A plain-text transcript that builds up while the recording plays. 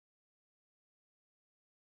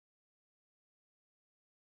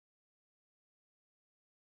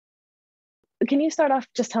can you start off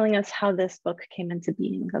just telling us how this book came into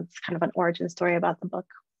being? That's kind of an origin story about the book.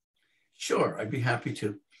 Sure, I'd be happy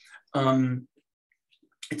to.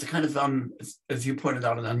 It's a kind of, as you pointed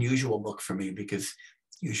out, an unusual book for me, because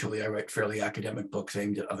usually I write fairly academic books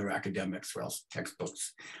aimed at other academics, or else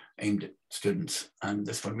textbooks aimed at students. And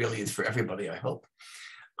this one really is for everybody, I hope.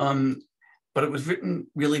 But it was written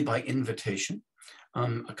really by invitation.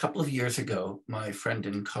 A couple of years ago, my friend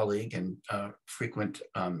and colleague and frequent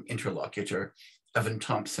interlocutor, Evan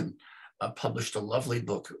Thompson, published a lovely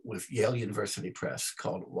book with Yale University Press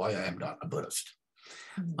called Why I Am Not a Buddhist.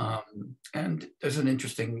 And there's an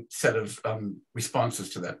interesting set of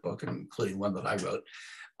responses to that book, including one that I wrote,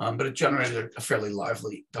 but it generated a fairly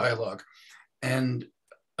lively dialogue. And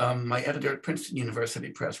my editor at Princeton University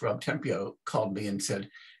Press, Rob Tempio, called me and said,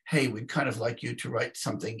 hey, we'd kind of like you to write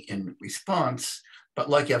something in response, but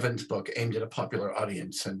like Evan's book, aimed at a popular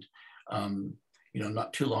audience, and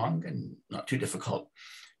not too long and not too difficult.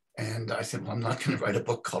 And I said, well, I'm not going to write a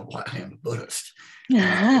book called Why I Am a Buddhist.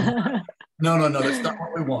 No, that's not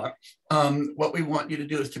what we want. What we want you to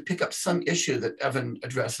do is to pick up some issue that Evan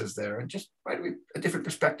addresses there and just write a different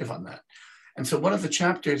perspective on that. And so one of the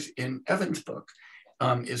chapters in Evan's book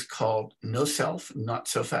is called No Self, Not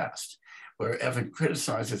So Fast, where Evan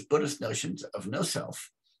criticizes Buddhist notions of no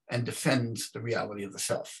self and defends the reality of the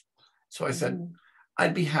self. So I said,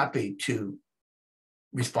 I'd be happy to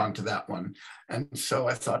respond to that one. And so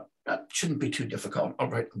I thought, that shouldn't be too difficult. I'll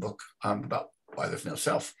write a book about why there's no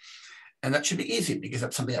self. And that should be easy, because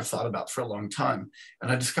that's something I've thought about for a long time.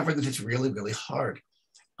 And I discovered that it's really, really hard,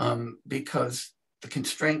 because the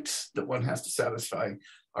constraints that one has to satisfy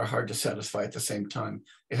are hard to satisfy at the same time.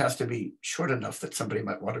 It has to be short enough that somebody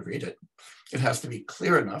might want to read it. It has to be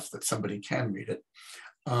clear enough that somebody can read it.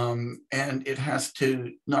 And it has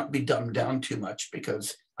to not be dumbed down too much,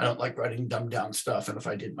 because I don't like writing dumbed down stuff. And if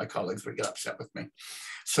I did, my colleagues would get upset with me.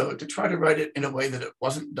 So to try to write it in a way that it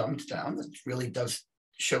wasn't dumbed down, that really does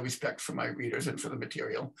show respect for my readers and for the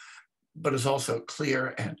material, but is also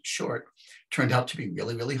clear and short, turned out to be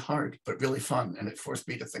really, really hard, but really fun. And it forced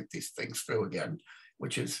me to think these things through again,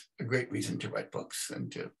 which is a great reason to write books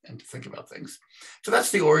and to think about things. So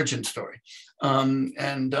that's the origin story.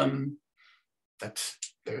 That's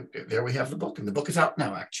there we have the book, and the book is out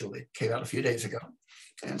now. Actually, it came out a few days ago,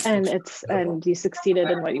 and you succeeded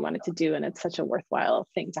in what you wanted to do, and it's such a worthwhile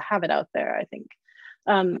thing to have it out there, I think.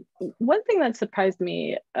 One thing that surprised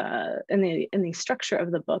me in the structure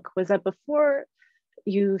of the book was that before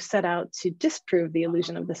you set out to disprove the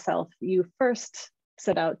illusion of the self, you first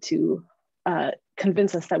set out to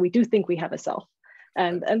convince us that we do think we have a self,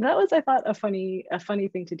 and that was, I thought, a funny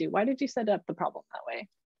thing to do. Why did you set up the problem that way?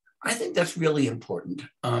 I think that's really important.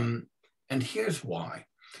 And here's why.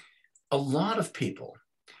 A lot of people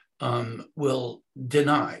will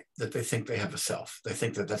deny that they think they have a self. They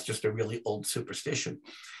think that that's just a really old superstition.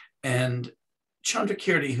 And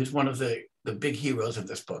Chandrakirti, who's one of the big heroes of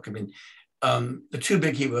this book, I mean, the two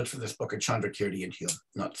big heroes for this book are Chandrakirti and Hume,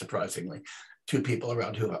 not surprisingly, two people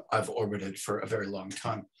around who I've orbited for a very long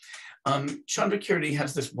time. Chandrakirti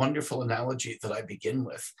has this wonderful analogy that I begin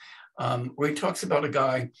with, where he talks about a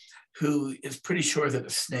guy who is pretty sure that a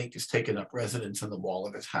snake has taken up residence in the wall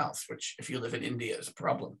of his house, which if you live in India is a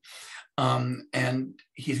problem. And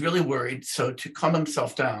he's really worried. So to calm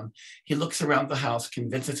himself down, he looks around the house,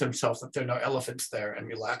 convinces himself that there are no elephants there, and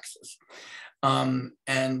relaxes. And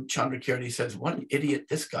Chandrakirti says, what an idiot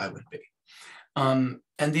this guy would be. And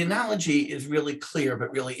the analogy is really clear,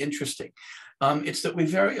 but really interesting. It's that we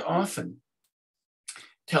very often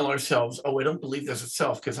tell ourselves, oh, I don't believe there's a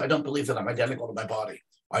self because I don't believe that I'm identical to my body.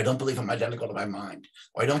 Or I don't believe I'm identical to my mind.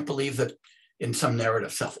 Or I don't believe that in some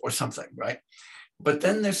narrative self or something, right? But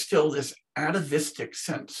then there's still this atavistic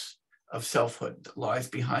sense of selfhood that lies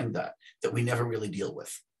behind that we never really deal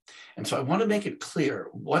with. And so I want to make it clear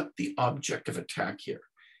what the object of attack here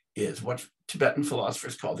is, what Tibetan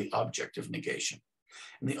philosophers call the object of negation.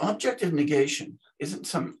 And the object of negation isn't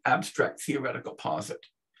some abstract theoretical posit.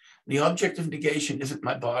 The object of negation isn't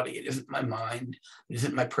my body, it isn't my mind, it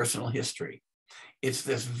isn't my personal history. It's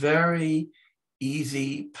this very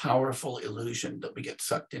easy, powerful illusion that we get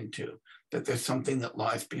sucked into, that there's something that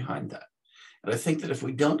lies behind that. And I think that if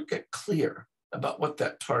we don't get clear about what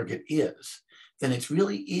that target is, then it's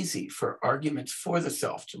really easy for arguments for the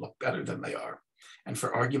self to look better than they are, and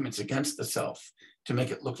for arguments against the self to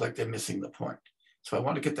make it look like they're missing the point. So I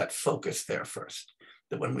want to get that focus there first,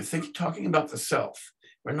 that when we think talking about the self,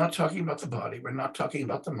 we're not talking about the body, we're not talking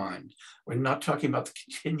about the mind, we're not talking about the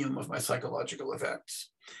continuum of my psychological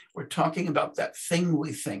events. We're talking about that thing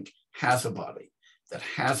we think has a body, that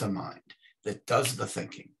has a mind, that does the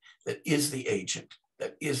thinking, that is the agent,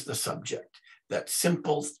 that is the subject, that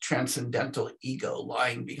simple transcendental ego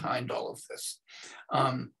lying behind all of this.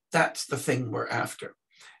 That's the thing we're after.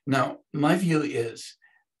 Now, my view is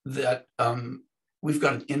that we've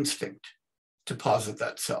got an instinct to posit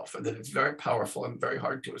that self, and that it's very powerful and very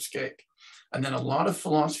hard to escape. And then a lot of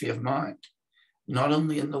philosophy of mind, not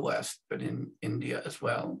only in the West, but in India as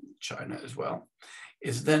well, China as well,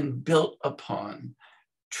 is then built upon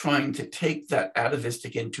trying to take that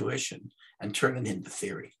atavistic intuition and turn it into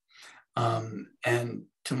theory. And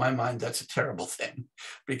to my mind, that's a terrible thing,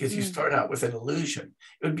 because you start out with an illusion.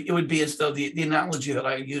 It would be as though the analogy that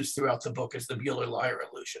I use throughout the book is the Bueller-Liar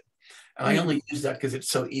illusion. And I only use that because it's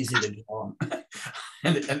so easy to draw.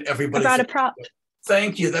 and everybody brought a prop.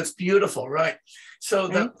 Thank you, that's beautiful, right? So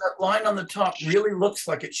that line on the top really looks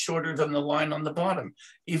like it's shorter than the line on the bottom,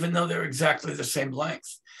 even though they're exactly the same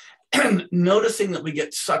length. And noticing that we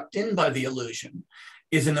get sucked in by the illusion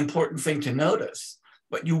is an important thing to notice.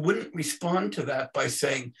 But you wouldn't respond to that by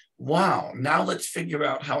saying, wow, now let's figure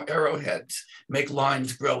out how arrowheads make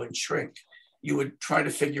lines grow and shrink. You would try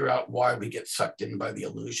to figure out why we get sucked in by the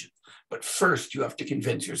illusion. But first, you have to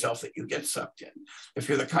convince yourself that you get sucked in. If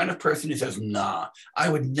you're the kind of person who says, nah, I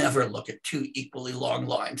would never look at two equally long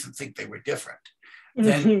lines and think they were different,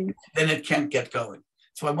 then it can't get going.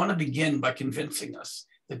 So I want to begin by convincing us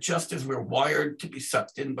that just as we're wired to be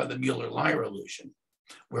sucked in by the Mueller-Liar illusion,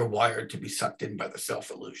 we're wired to be sucked in by the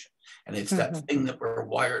self-illusion. And it's that thing that we're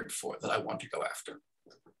wired for that I want to go after.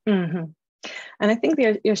 And I think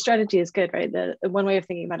your strategy is good, right? The one way of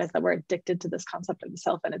thinking about it is that we're addicted to this concept of the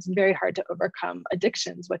self, and it's very hard to overcome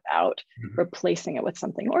addictions without replacing it with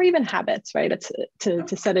something, or even habits, right? It's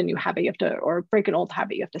to set a new habit, you have to, or break an old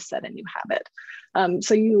habit, you have to set a new habit.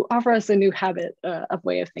 So you offer us a new habit of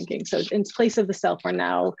way of thinking. So in place of the self, we're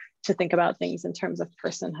now to think about things in terms of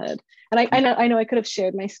personhood. And I know I could have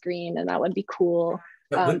shared my screen, and that would be cool.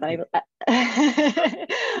 But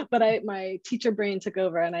my teacher brain took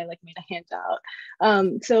over, and I made a handout.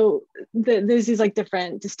 So there's these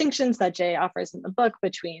different distinctions that Jay offers in the book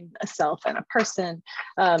between a self and a person.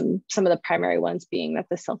 Some of the primary ones being that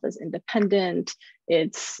the self is independent,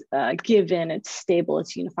 it's given, it's stable,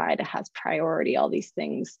 it's unified, it has priority, all these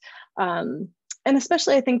things. And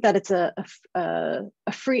especially I think that it's a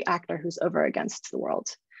free actor who's over against the world.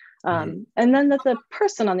 And then that the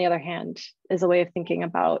person, on the other hand, is a way of thinking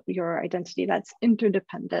about your identity that's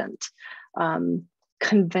interdependent,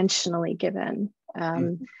 conventionally given,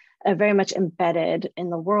 very much embedded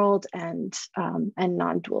in the world, and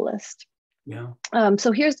non-dualist. Yeah.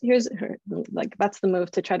 So here's that's the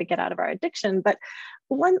move to try to get out of our addiction. But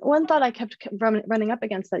one thought I kept running up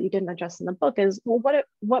against that you didn't address in the book is, well,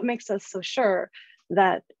 what makes us so sure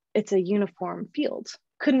that it's a uniform field?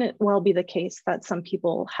 Couldn't it well be the case that some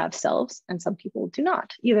people have selves and some people do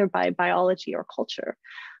not, either by biology or culture?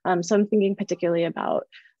 So I'm thinking particularly about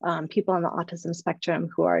people on the autism spectrum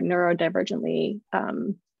who are neurodivergently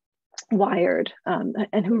wired,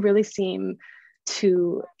 and who really seem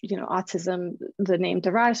to, autism, the name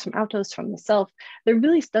derives from autos, from the self. There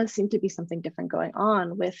really does seem to be something different going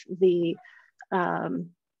on with the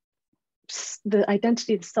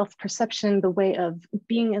identity, the self-perception, the way of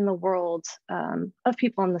being in the world of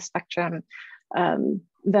people on the spectrum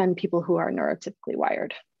than people who are neurotypically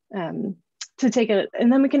wired. To take it,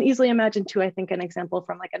 and then we can easily imagine too, I think, an example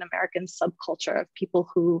from an American subculture of people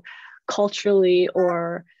who culturally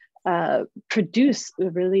or produce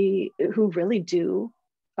who really do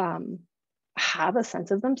have a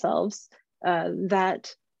sense of themselves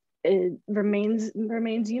that it remains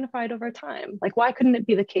unified over time. Why couldn't it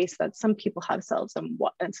be the case that some people have selves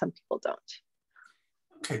and some people don't?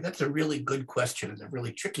 Okay, that's a really good question. It's a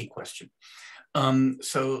really tricky question.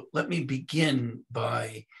 So let me begin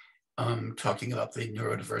by talking about the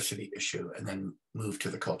neurodiversity issue, and then move to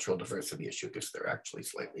the cultural diversity issue, because they're actually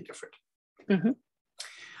slightly different.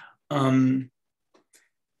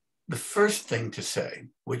 The first thing to say,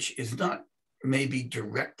 which is not maybe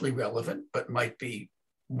directly relevant, but might be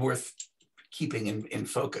worth keeping in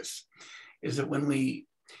focus, is that when we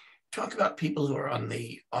talk about people who are on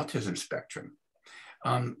the autism spectrum,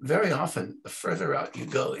 very often the further out you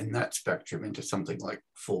go in that spectrum into something like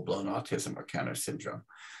full-blown autism or Kanner syndrome,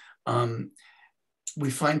 we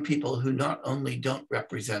find people who not only don't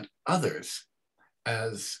represent others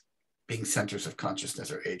as being centers of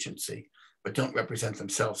consciousness or agency, but don't represent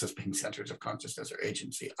themselves as being centers of consciousness or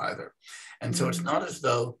agency either. And so it's not as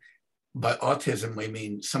though by autism we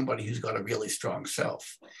mean somebody who's got a really strong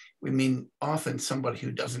self. We mean often somebody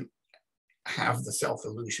who doesn't have the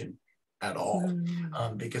self-illusion at all,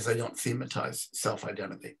 because I don't thematize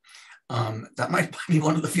self-identity. That might be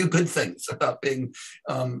one of the few good things about being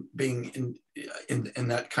in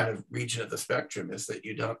that kind of region of the spectrum, is that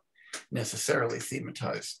you don't necessarily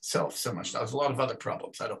thematize self so much. Now, there's a lot of other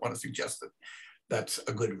problems. I don't want to suggest that that's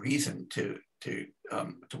a good reason to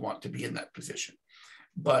want to be in that position,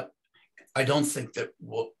 but I don't think that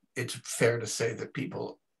it's fair to say that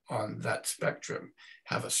people on that spectrum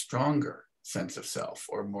have a stronger sense of self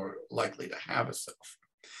or more likely to have a self.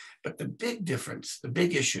 But the big difference, the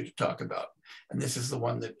big issue to talk about, and this is the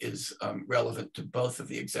one that is relevant to both of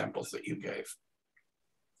the examples that you gave,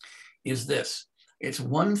 is this. It's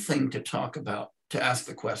one thing to talk about, to ask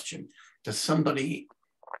the question, does somebody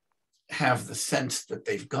have the sense that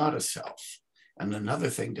they've got a self? And another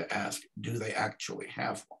thing to ask, do they actually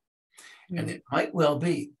have one? And it might well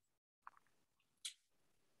be,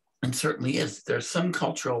 and certainly is, there's some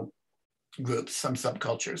cultural groups, some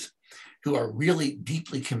subcultures, who are really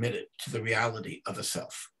deeply committed to the reality of a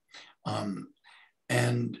self.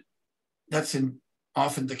 And that's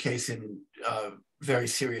often the case in very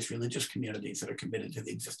serious religious communities that are committed to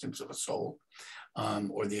the existence of a soul,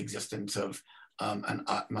 or the existence of an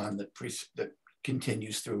Atman that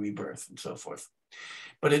continues through rebirth and so forth.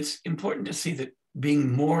 But it's important to see that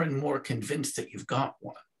being more and more convinced that you've got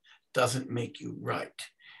one doesn't make you right,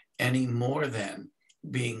 any more than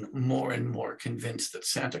being more and more convinced that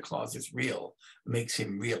Santa Claus is real makes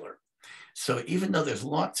him realer. So even though there's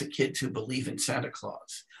lots of kids who believe in Santa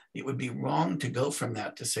Claus, it would be wrong to go from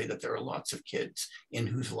that to say that there are lots of kids in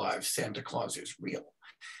whose lives Santa Claus is real.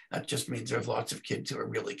 That just means there's lots of kids who are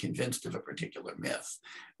really convinced of a particular myth,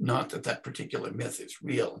 not that that particular myth is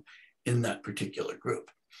real in that particular group.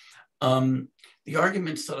 The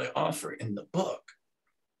arguments that I offer in the book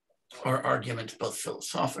are arguments both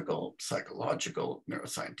philosophical, psychological,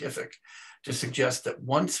 neuroscientific, to suggest that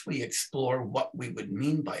once we explore what we would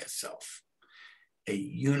mean by a self, a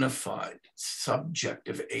unified,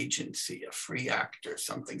 subjective agency, a free actor,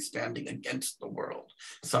 something standing against the world,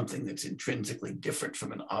 something that's intrinsically different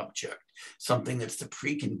from an object, something that's the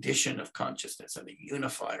precondition of consciousness and a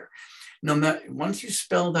unifier. No matter, once you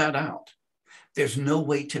spell that out, there's no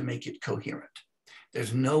way to make it coherent.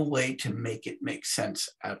 There's no way to make it make sense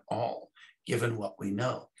at all, given what we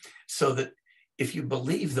know. So that if you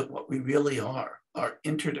believe that what we really are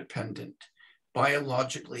interdependent,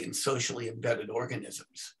 biologically and socially embedded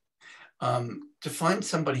organisms, to find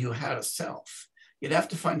somebody who had a self, you'd have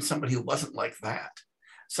to find somebody who wasn't like that,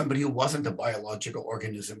 somebody who wasn't a biological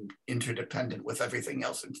organism interdependent with everything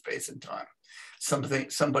else in space and time,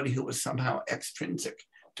 somebody who was somehow extrinsic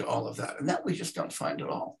to all of that. And that we just don't find at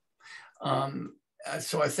all.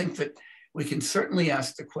 So I think that we can certainly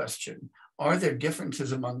ask the question, are there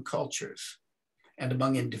differences among cultures and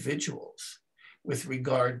among individuals with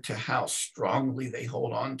regard to how strongly they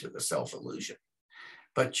hold on to the self-illusion?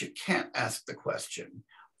 But you can't ask the question,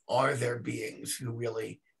 are there beings who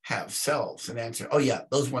really have selves, and answer, oh yeah,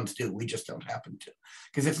 those ones do, we just don't happen to.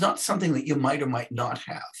 Because it's not something that you might or might not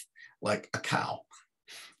have, like a cow.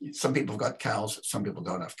 Some people have got cows, some people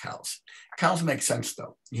don't have cows. Cows make sense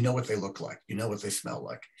though. You know what they look like, you know what they smell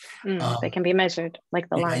like. They can be measured, like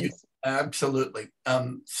the lines. Absolutely.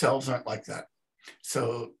 Selves aren't like that.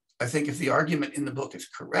 So I think if the argument in the book is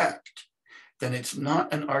correct, then it's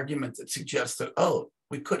not an argument that suggests that, oh,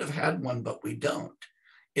 we could have had one, but we don't.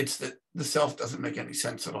 It's that the self doesn't make any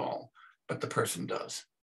sense at all, but the person does.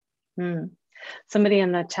 Somebody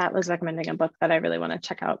in the chat was recommending a book that I really want to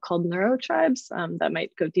check out called Neurotribes, that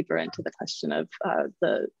might go deeper into the question of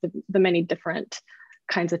the many different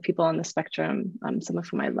kinds of people on the spectrum, some of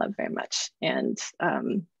whom I love very much, and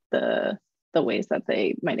the ways that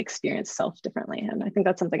they might experience self differently. And I think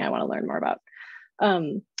that's something I want to learn more about.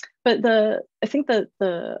 But I think that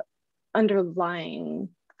the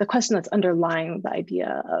question that's underlying the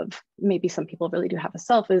idea of maybe some people really do have a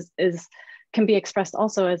self can be expressed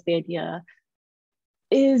also as the idea,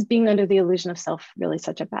 is being under the illusion of self really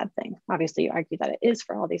such a bad thing? Obviously, you argue that it is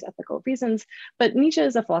for all these ethical reasons, but Nietzsche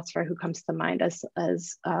is a philosopher who comes to mind as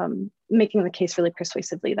making the case really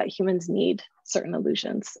persuasively that humans need certain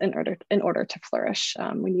illusions in order to flourish.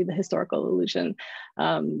 We need the historical illusion.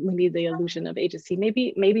 We need the illusion of agency.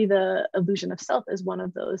 Maybe the illusion of self is one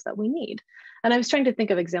of those that we need. And I was trying to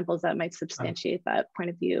think of examples that might substantiate that point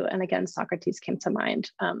of view. And again, Socrates came to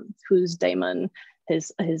mind, whose daemon,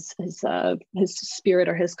 his spirit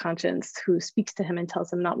or his conscience, who speaks to him and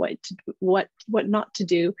tells him not what not to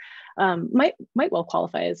do, might well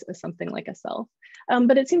qualify as something like a self.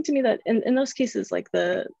 But it seemed to me that in those cases, like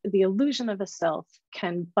the illusion of a self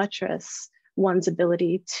can buttress one's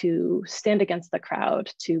ability to stand against the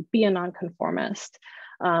crowd, to be a nonconformist,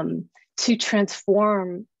 to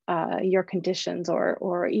transform your conditions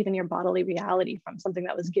or even your bodily reality from something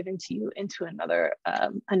that was given to you into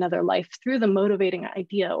another life through the motivating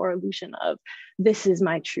idea or illusion of this is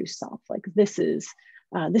my true self, like this is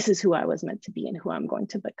who I was meant to be and who I'm going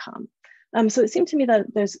to become. So it seemed to me that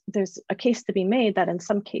there's a case to be made that in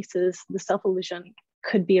some cases the self-illusion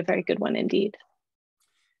could be a very good one indeed.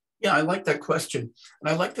 Yeah, I like that question. And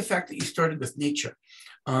I like the fact that you started with Nietzsche,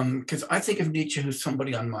 because I think of Nietzsche who's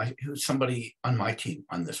somebody on my team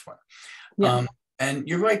on this one. Yeah. And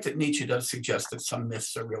you're right that Nietzsche does suggest that some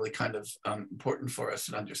myths are really kind of important for us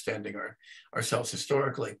in understanding ourselves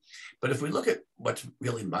historically. But if we look at what's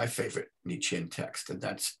really my favorite Nietzschean text, and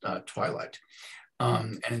that's Twilight,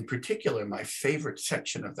 and in particular, my favorite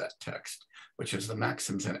section of that text, which is the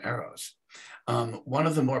Maxims and Eros. One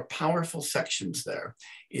of the more powerful sections there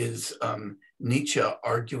is Nietzsche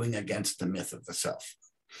arguing against the myth of the self,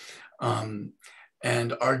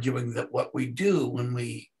 and arguing that what we do when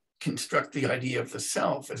we construct the idea of the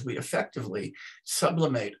self is we effectively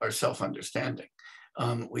sublimate our self-understanding.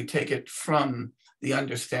 We take it from the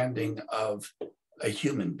understanding of a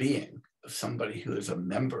human being, of somebody who is a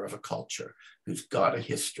member of a culture, who's got a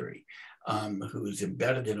history, who's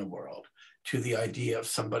embedded in a world, to the idea of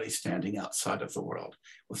somebody standing outside of the world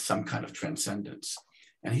with some kind of transcendence.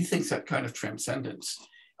 And he thinks that kind of transcendence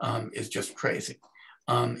is just crazy.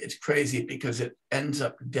 It's crazy because it ends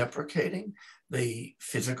up deprecating the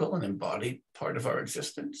physical and embodied part of our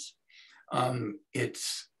existence.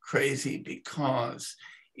 It's crazy because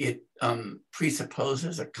it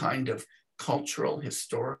presupposes a kind of cultural,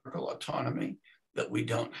 historical autonomy that we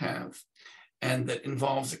don't have, and that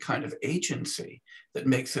involves a kind of agency that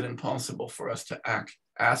makes it impossible for us to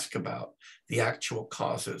ask about the actual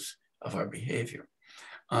causes of our behavior.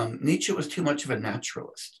 Nietzsche was too much of a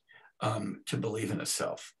naturalist to believe in a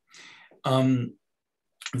self,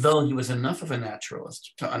 though he was enough of a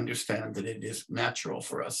naturalist to understand that it is natural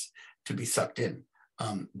for us to be sucked in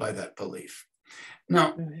by that belief.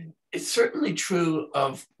 Now, it's certainly true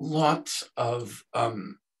of lots of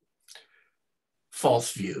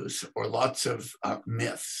false views or lots of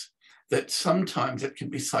myths, that sometimes it can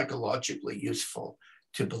be psychologically useful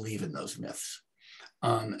to believe in those myths.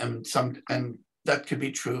 And that could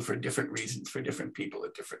be true for different reasons for different people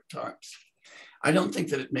at different times. I don't think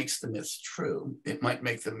that it makes the myths true. It might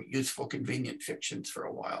make them useful, convenient fictions for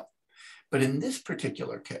a while. But in this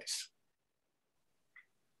particular case,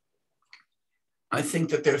 I think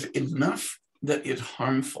that there's enough that is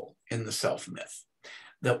harmful in the self-myth,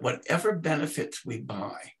 that whatever benefits we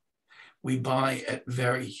buy at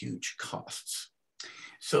very huge costs.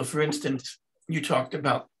 So for instance, you talked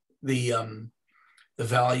about the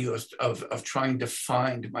value of trying to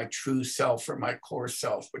find my true self or my core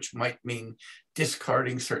self, which might mean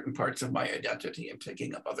discarding certain parts of my identity and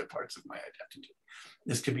taking up other parts of my identity.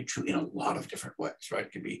 This could be true in a lot of different ways, right?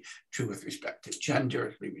 It could be true with respect to gender,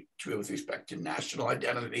 it could be true with respect to national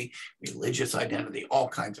identity, religious identity, all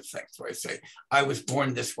kinds of things where I say, I was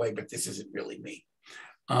born this way, but this isn't really me.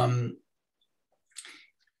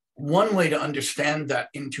 One way to understand that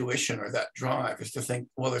intuition or that drive is to think,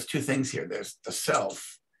 well, there's two things here. There's the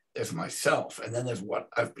self, there's myself, and then there's what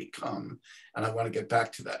I've become, and I want to get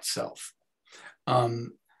back to that self.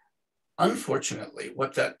 Unfortunately,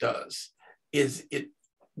 what that does is it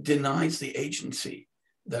denies the agency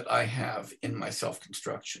that I have in my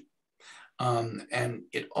self-construction. And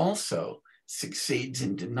it also succeeds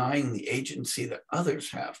in denying the agency that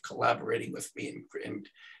others have collaborating with me and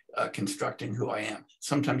constructing who I am,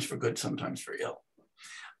 sometimes for good, sometimes for ill.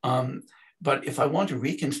 But if I want to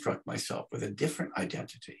reconstruct myself with a different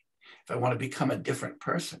identity, if I want to become a different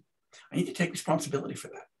person, I need to take responsibility for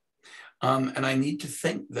that. And I need to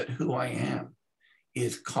think that who I am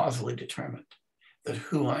is causally determined, that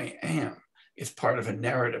who I am is part of a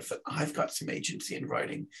narrative that I've got some agency in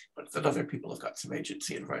writing, but that other people have got some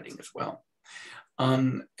agency in writing as well.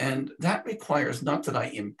 And that requires not that I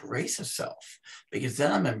embrace a self, because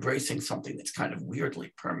then I'm embracing something that's kind of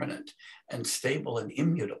weirdly permanent and stable and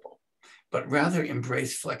immutable, but rather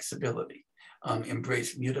embrace flexibility,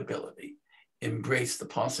 embrace mutability, embrace the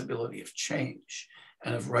possibility of change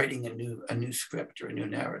and of writing a new script or a new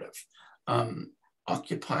narrative,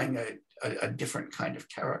 occupying a different kind of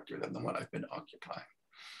character than the one I've been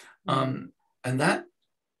occupying. And that,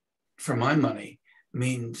 for my money,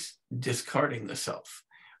 means discarding the self.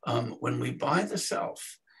 When we buy the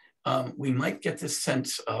self, we might get this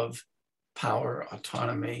sense of power,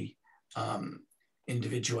 autonomy,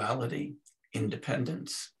 individuality,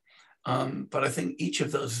 independence. But I think each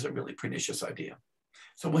of those is a really pernicious idea.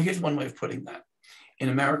 So well, here's one way of putting that. In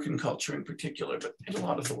American culture in particular, but in a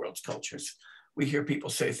lot of the world's cultures, we hear people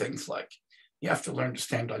say things like, you have to learn to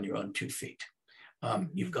stand on your own 2 feet.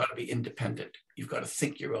 You've got to be independent. You've got to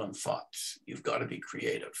think your own thoughts. You've got to be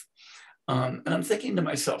creative. And I'm thinking to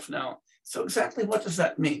myself now, so exactly what does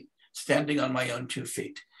that mean, standing on my own 2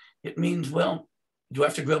 feet? It means, well, do I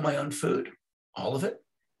have to grow my own food? All of it?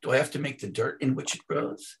 Do I have to make the dirt in which it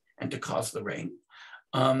grows and to cause the rain?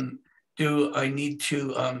 Do I need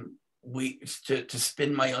to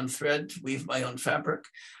spin my own thread, weave my own fabric,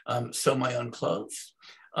 sew my own clothes?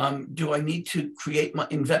 Do I need to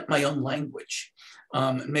invent my own language?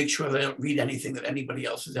 Make sure that I don't read anything that anybody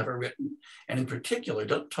else has ever written. And in particular,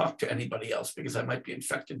 don't talk to anybody else because I might be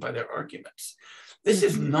infected by their arguments. This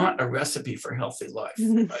is not a recipe for healthy life.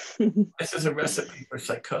 Right? This is a recipe for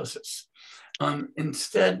psychosis.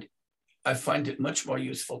 Instead, I find it much more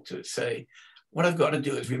useful to say, what I've got to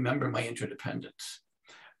do is remember my interdependence.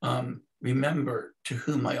 Remember to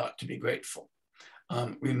whom I ought to be grateful.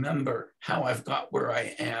 Remember how I've got where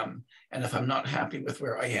I am, and if I'm not happy with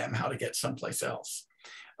where I am, how to get someplace else.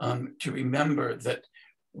 To remember that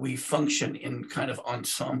we function in kind of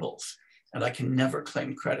ensembles, and I can never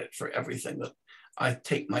claim credit for everything that I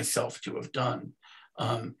take myself to have done,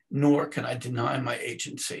 nor can I deny my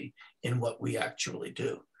agency in what we actually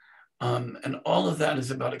do. And all of that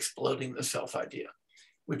is about exploding the self idea,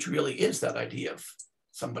 which really is that idea of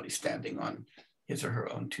somebody standing on his or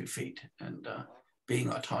her own 2 feet and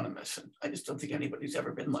being autonomous. And I just don't think anybody's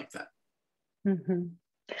ever been like that. Mm-hmm.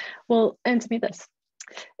 Well, and to me this,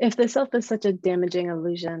 if the self is such a damaging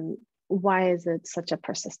illusion, why is it such a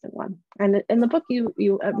persistent one? And in the book,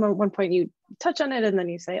 you at one point you touch on it and then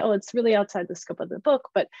you say, oh, it's really outside the scope of the book.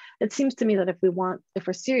 But it seems to me that if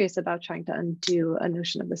we're serious about trying to undo a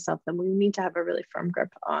notion of the self, then we need to have a really firm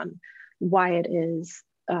grip on why it is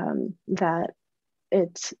that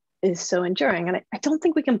it is so enduring. And I don't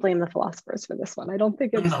think we can blame the philosophers for this one. I don't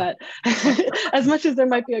think it's that, as much as there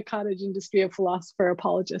might be a cottage industry of philosopher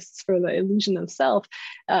apologists for the illusion of self,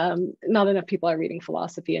 not enough people are reading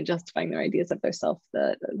philosophy and justifying their ideas of their self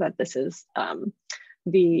that this is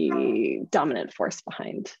the dominant force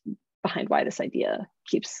behind why this idea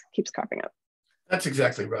keeps cropping up. That's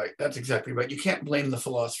exactly right. That's exactly right. You can't blame the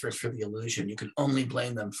philosophers for the illusion. You can only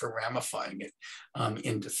blame them for ramifying it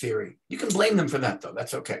into theory. You can blame them for that, though.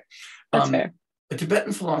 That's okay. That's fair. The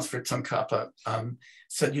Tibetan philosopher Tsongkhapa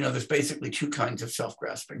said, there's basically 2 kinds of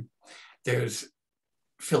self-grasping. There's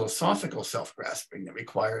philosophical self-grasping that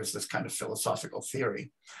requires this kind of philosophical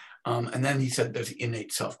theory. And then he said there's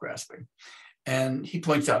innate self-grasping. And he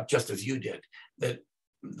points out, just as you did, that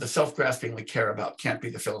the self-grasping we care about can't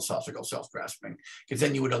be the philosophical self-grasping, because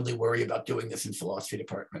then you would only worry about doing this in philosophy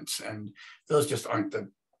departments. And those just aren't the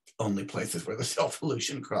only places where the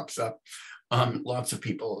self-illusion crops up. Lots of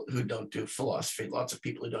people who don't do philosophy, lots of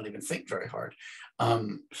people who don't even think very hard,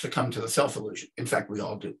 succumb to the self-illusion. In fact, we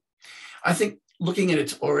all do. I think looking at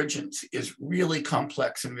its origins is really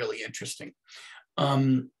complex and really interesting.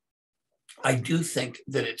 I do think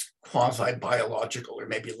that it's quasi-biological, or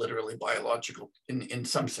maybe literally biological in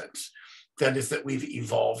some sense. That is, that we've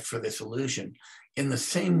evolved for this illusion in the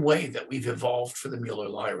same way that we've evolved for the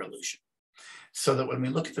Mueller-Lyer illusion. So that when we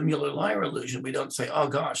look at the Mueller-Lyer illusion, we don't say, oh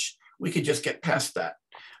gosh, we could just get past that.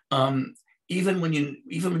 Even when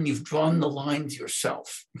you've drawn the lines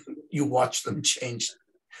yourself, you watch them change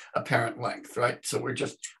apparent length, right? So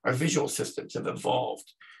our visual systems have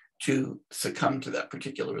evolved to succumb to that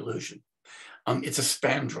particular illusion. It's a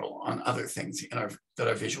spandrel on other things that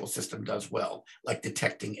our visual system does well, like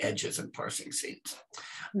detecting edges and parsing scenes.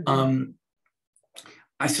 Mm-hmm.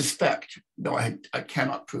 I suspect, though I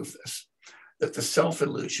cannot prove this, that the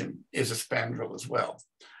self-illusion is a spandrel as well.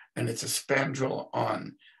 And it's a spandrel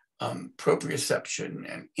on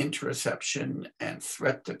proprioception and interoception and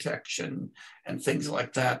threat detection and things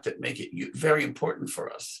like that make it very important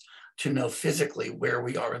for us to know physically where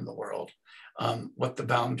we are in the world. What the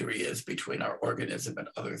boundary is between our organism and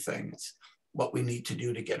other things, what we need to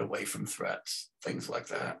do to get away from threats, things like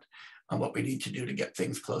that, and what we need to do to get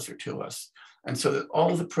things closer to us. And so that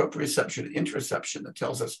all of the proprioception and interoception that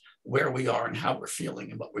tells us where we are and how we're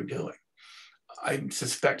feeling and what we're doing, I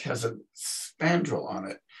suspect has a spandrel on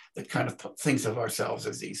it that kind of thinks of ourselves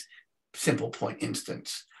as these simple point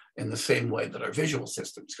instants, in the same way that our visual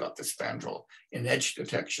system's got the spandrel in edge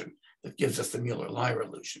detection that gives us the Mueller-Lyer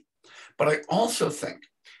illusion. But I also think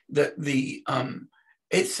that the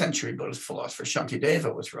 8th century Buddhist philosopher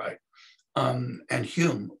Shantideva was right, and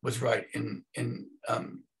Hume was right in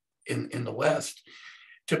the West,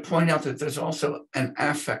 to point out that there's also an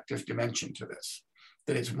affective dimension to this.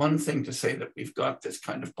 That it's one thing to say that we've got this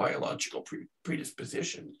kind of biological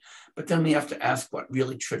predisposition, but then we have to ask what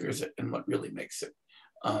really triggers it and what really makes it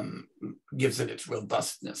gives it its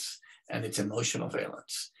robustness and its emotional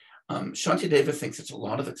valence. Shantideva thinks a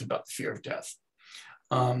lot of it's about the fear of death.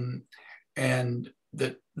 And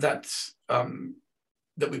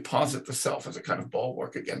that we posit the self as a kind of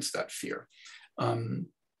bulwark against that fear.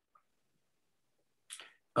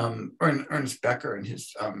 Ernst Becker in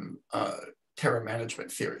his terror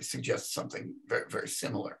management theory suggests something very, very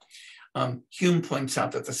similar. Hume points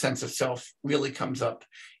out that the sense of self really comes up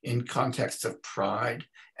in contexts of pride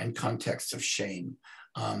and contexts of shame,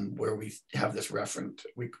 where we have this reference,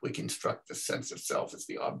 we construct the sense of self as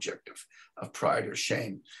the object of pride or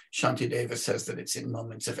shame. Shantideva says that it's in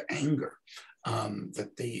moments of anger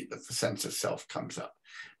that the sense of self comes up.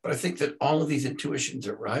 But I think that all of these intuitions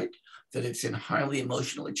are right, that it's in highly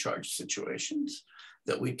emotionally charged situations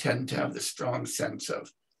that we tend to have this strong sense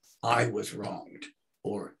of, I was wronged,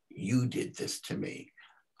 or you did this to me,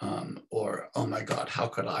 or, oh my God, how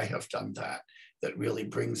could I have done that? That really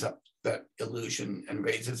brings up that illusion and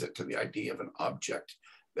raises it to the idea of an object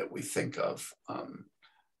that we think of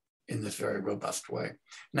in this very robust way.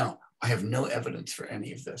 Now, I have no evidence for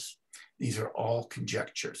any of this. These are all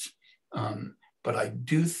conjectures. But I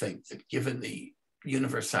do think that given the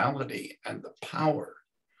universality and the power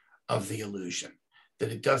of the illusion,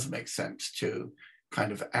 that it does make sense to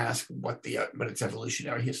kind of ask what its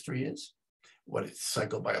evolutionary history is, what its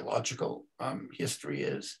psychobiological history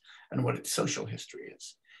is, and what its social history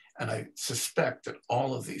is. And I suspect that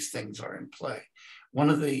all of these things are in play. One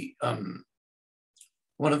of the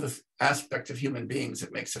aspects of human beings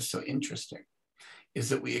that makes us so interesting is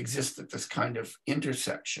that we exist at this kind of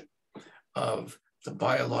intersection of the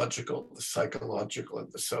biological, the psychological,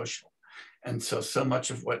 and the social. And so much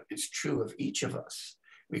of what is true of each of us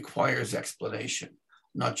requires explanation,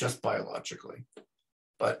 not just biologically,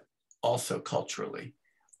 but also culturally,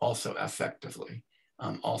 also affectively,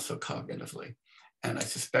 also cognitively. And I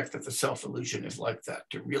suspect that the self-illusion is like that.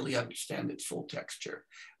 To really understand its full texture,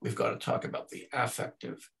 we've got to talk about the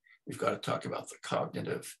affective, we've got to talk about the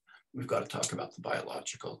cognitive, we've got to talk about the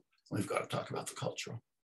biological, and we've got to talk about the cultural.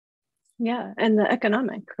 Yeah, and the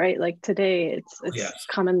economic, right? Like today, it's yes.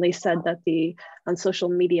 commonly said that on social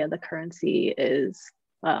media, the currency is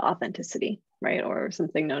authenticity, right? Or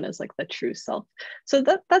something known as like the true self. So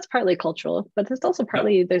that's partly cultural, but it's also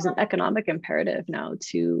partly, there's an economic imperative now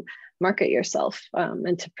to market yourself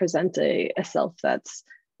and to present a self that's,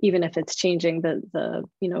 even if it's changing,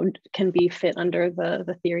 can be fit under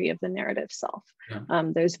the theory of the narrative self. Yeah.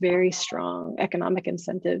 There's very strong economic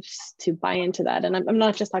incentives to buy into that. And I'm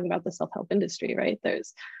not just talking about the self-help industry, right?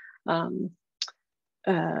 There's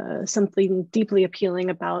something deeply appealing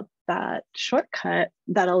about that shortcut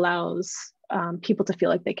that allows people to feel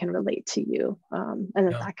like they can relate to you, and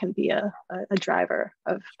that can be a driver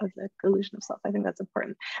of the illusion of self. I think that's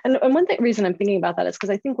important. And one reason I'm thinking about that is because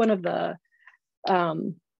I think one of the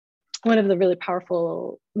really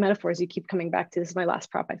powerful metaphors you keep coming back to, this is my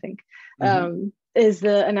last prop, I think, is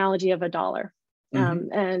the analogy of a dollar.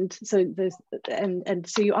 And so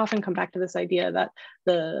so you often come back to this idea that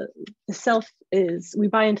the self is, we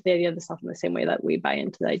buy into the idea of the self in the same way that we buy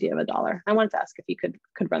into the idea of a dollar. I wanted to ask if you could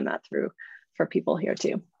run that through for people here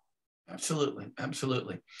too. Absolutely,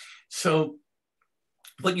 absolutely. So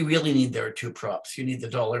what you really need, there are two props. You need the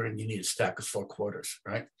dollar and you need a stack of 4 quarters,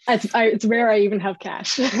 right? It's rare I even have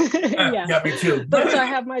cash. Yeah, me too. But so I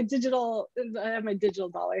have my digital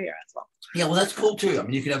dollar here as well. Yeah, well, that's cool too. I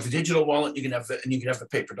mean, you can have the digital wallet, you can have the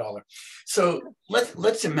paper dollar. So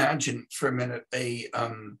let's imagine for a minute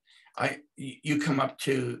you come up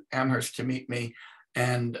to Amherst to meet me,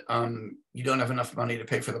 and you don't have enough money to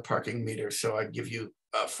pay for the parking meter, so I give you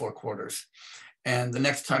 4 quarters. And the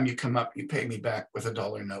next time you come up, you pay me back with a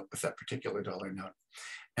dollar note, with that particular dollar note.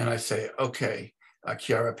 And I say, okay,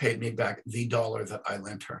 Chiara paid me back the dollar that I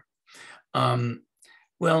lent her.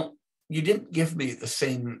 Well, you didn't give me the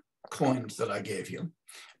same coins that I gave you.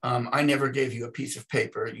 I never gave you a piece of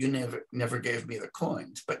paper. You never gave me the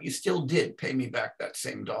coins, but you still did pay me back that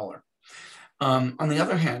same dollar. On the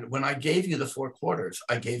other hand, when I gave you the 4 quarters,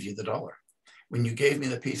 I gave you the dollar. When you gave me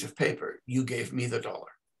the piece of paper, you gave me the dollar.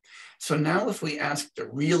 So now if we ask the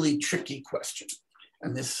really tricky question,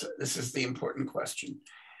 and this is the important question,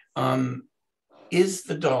 is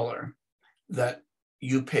the dollar that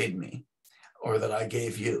you paid me or that I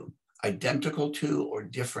gave you identical to or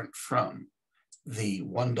different from the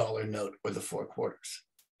 $1 note or the 4 quarters?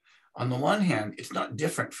 On the one hand, it's not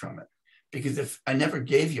different from it, because if I never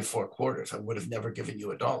gave you 4 quarters, I would have never given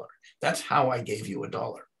you a dollar. That's how I gave you a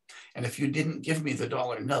dollar. And if you didn't give me the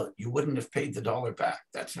dollar note, you wouldn't have paid the dollar back.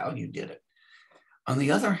 That's how you did it. On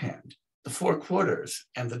the other hand, the 4 quarters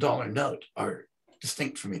and the dollar note are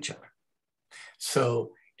distinct from each other.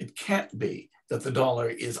 So it can't be that the dollar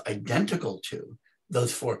is identical to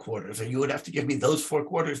those 4 quarters, or you would have to give me those 4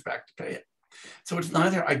 quarters back to pay it. So it's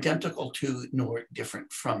neither identical to nor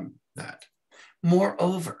different from that.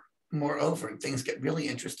 Moreover, and things get really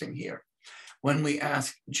interesting here, when we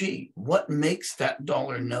ask, gee, what makes that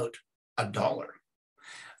dollar note a dollar?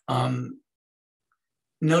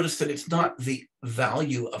 Notice that it's not the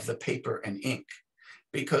value of the paper and ink,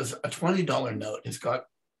 because a $20 note has got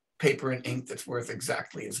paper and ink that's worth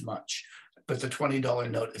exactly as much, but the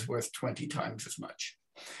 $20 note is worth 20 times as much.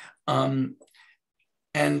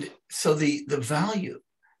 And so the value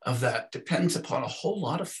of that depends upon a whole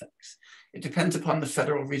lot of things. It depends upon the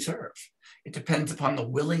Federal Reserve. It depends upon the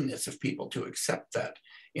willingness of people to accept that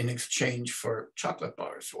in exchange for chocolate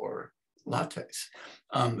bars or lattes.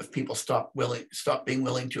 If people stop being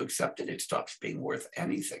willing to accept it, it stops being worth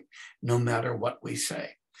anything, no matter what we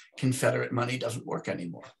say. Confederate money doesn't work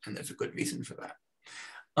anymore, and there's a good reason for that.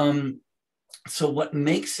 So what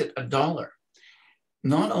makes it a dollar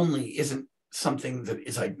not only isn't something that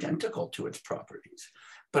is identical to its properties,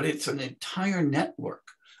 but it's an entire network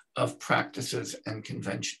of practices and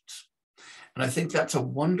conventions. And I think that's a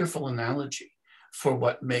wonderful analogy for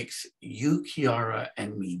what makes you, Chiara,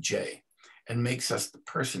 and me, Jay, and makes us the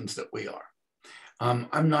persons that we are.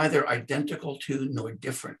 I'm neither identical to nor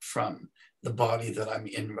different from the body that I'm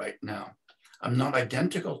in right now. I'm not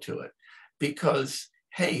identical to it because,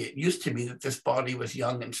 hey, it used to be that this body was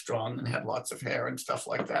young and strong and had lots of hair and stuff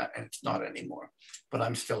like that, and it's not anymore, but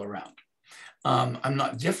I'm still around. I'm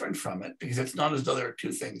not different from it because it's not as though there are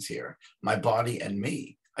 2 things here, my body and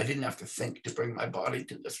me. I didn't have to think to bring my body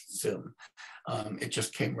to this Zoom. It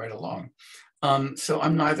just came right along. So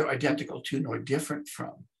I'm neither identical to nor different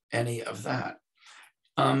from any of that.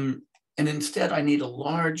 And instead, I need a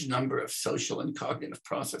large number of social and cognitive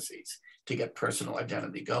processes to get personal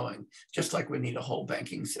identity going, just like we need a whole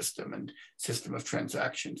banking system and system of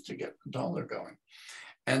transactions to get the dollar going.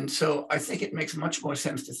 And so I think it makes much more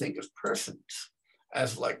sense to think of persons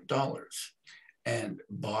as like dollars, and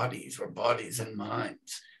bodies or bodies and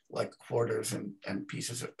minds like quarters and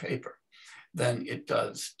pieces of paper than it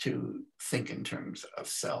does to think in terms of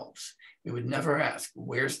selves. We would never ask,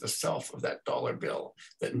 where's the self of that dollar bill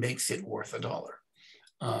that makes it worth a dollar?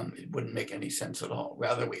 It wouldn't make any sense at all.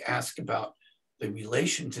 Rather, we ask about the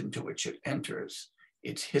relations into which it enters,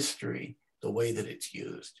 its history, the way that it's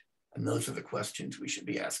used. And those are the questions we should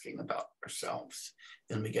be asking about ourselves.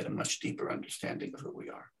 Then we get a much deeper understanding of who we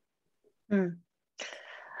are. Mm.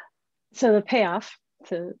 So the payoff,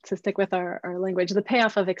 to stick with our language, the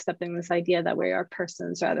payoff of accepting this idea that we are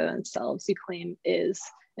persons rather than selves, you claim, is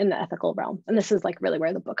in the ethical realm. And this is like really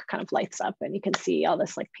where the book kind of lights up, and you can see all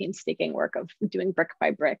this like painstaking work of doing brick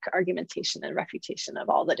by brick argumentation and refutation of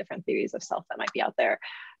all the different theories of self that might be out there,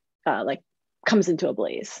 like comes into a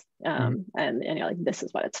blaze. And you're like, this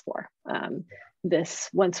is what it's for. This,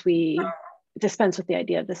 once we dispense with the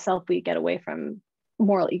idea of the self, we get away from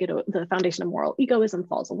moral ego, the foundation of moral egoism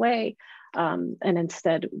falls away. And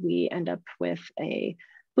instead we end up with a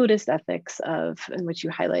Buddhist ethics in which you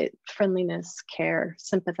highlight friendliness, care,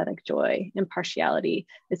 sympathetic joy, impartiality.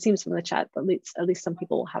 It seems from the chat that at least some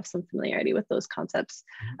people will have some familiarity with those concepts,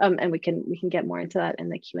 and we can get more into that in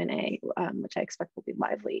the Q&A, which I expect will be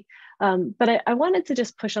lively. But I wanted to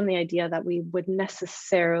just push on the idea that we would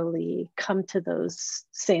necessarily come to those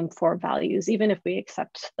same 4 values, even if we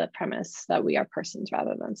accept the premise that we are persons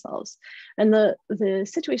rather than selves. And the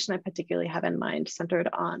situation I particularly have in mind centered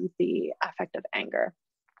on the affect of anger.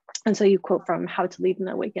 And so you quote from How to Lead an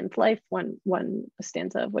Awakened Life, one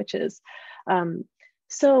stanza of which is,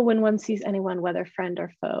 so when one sees anyone, whether friend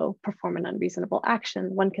or foe, perform an unreasonable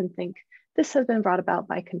action, one can think, this has been brought about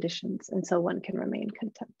by conditions, and so one can remain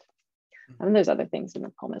content. And there's other things in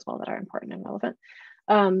the poem as well that are important and relevant.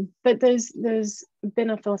 But there's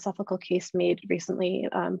been a philosophical case made recently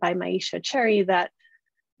by Maisha Cherry that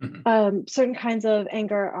certain kinds of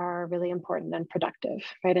anger are really important and productive,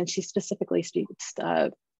 right? And she specifically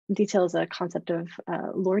details a concept of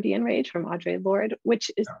Lordian rage from Audre Lorde,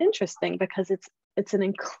 which is interesting because it's an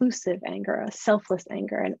inclusive anger, a selfless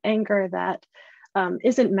anger, an anger that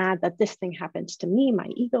isn't mad that this thing happened to me, my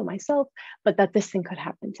ego, myself, but that this thing could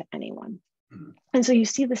happen to anyone. And so you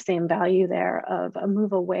see the same value there of a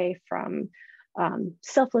move away from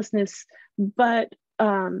selflessness, but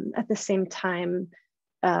at the same time,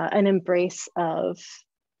 an embrace of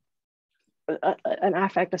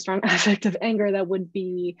a strong affect of anger that would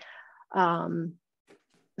be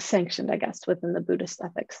sanctioned, I guess, within the Buddhist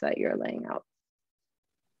ethics that you're laying out.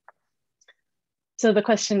 So the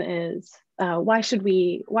question is, why should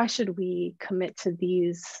we commit to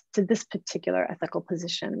this particular ethical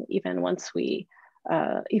position, even once we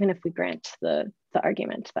even if we grant the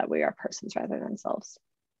argument that we are persons rather than selves.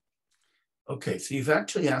 Okay, so you've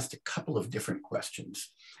actually asked a couple of different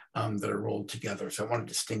questions that are rolled together. So I want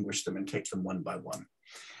to distinguish them and take them one by one.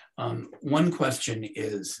 One question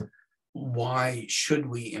is, why should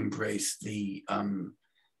we embrace the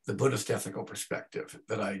Buddhist ethical perspective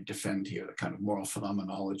that I defend here, the kind of moral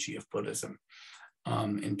phenomenology of Buddhism,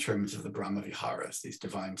 in terms of the Brahma-viharas, these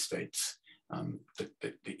divine states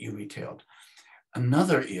that you retailed?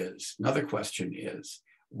 Another question is,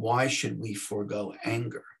 why should we forego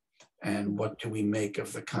anger? And what do we make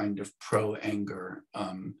of the kind of pro-anger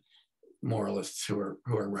moralists who are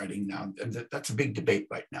writing now? And that's a big debate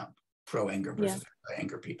right now, pro-anger versus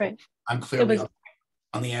anti-anger people. Right. I'm clearly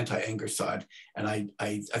on the anti-anger side, and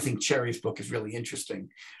I think Cherry's book is really interesting,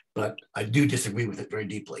 but I do disagree with it very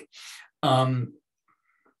deeply.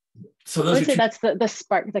 So those I would say that's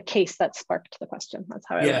the case that sparked the question. That's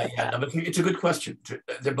how I look at that. No, but it's a good question.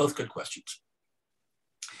 They're both good questions.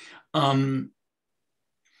 The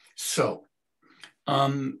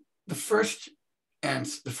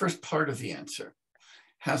first part of the answer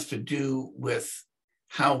has to do with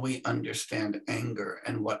how we understand anger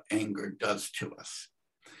and what anger does to us.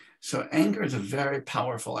 So anger is a very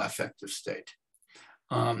powerful affective state.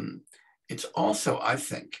 It's also, I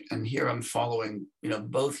think, and here I'm following,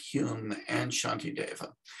 both Hume and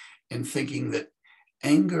Shantideva in thinking that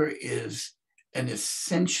anger is an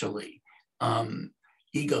essentially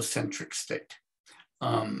egocentric state.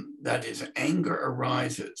 That is, anger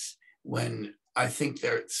arises when I think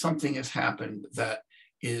something has happened that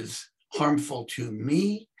is harmful to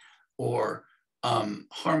me, or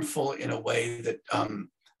harmful in a way that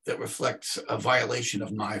reflects a violation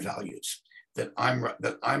of my values. That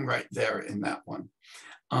I'm right there in that one.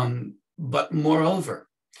 But moreover,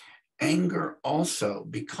 anger also,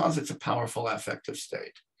 because it's a powerful affective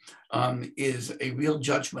state, is a real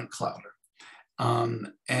judgment clouder.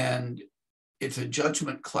 And it's a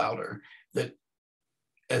judgment clouder that,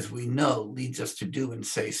 as we know, leads us to do and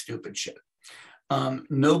say stupid shit.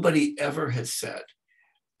 Nobody ever has said,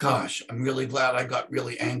 gosh, I'm really glad I got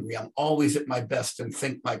really angry. I'm always at my best and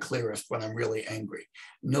think my clearest when I'm really angry.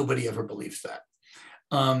 Nobody ever believes that,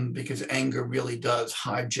 because anger really does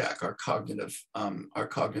hijack our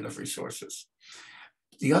cognitive resources.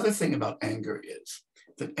 The other thing about anger is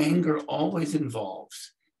that anger always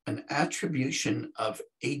involves an attribution of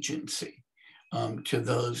agency to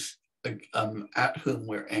those at whom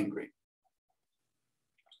we're angry,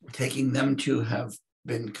 taking them to have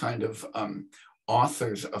been kind of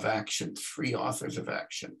authors of actions, free authors of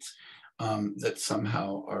actions that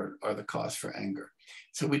somehow are the cause for anger.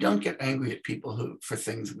 So we don't get angry at people for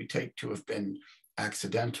things we take to have been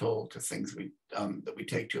accidental, to things that we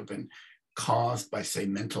take to have been caused by, say,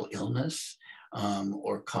 mental illness,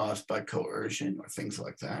 or caused by coercion or things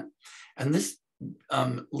like that. And this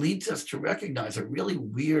leads us to recognize a really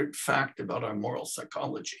weird fact about our moral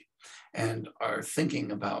psychology and our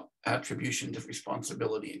thinking about attributions of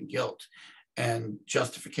responsibility and guilt and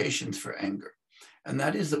justifications for anger. And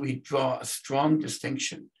that is that we draw a strong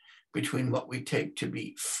distinction between what we take to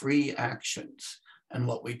be free actions and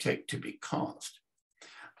what we take to be caused.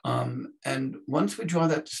 And once we draw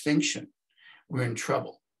that distinction, we're in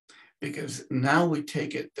trouble, because now we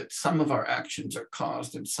take it that some of our actions are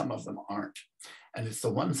caused and some of them aren't. And it's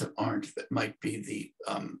the ones that aren't that might be the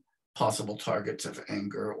possible targets of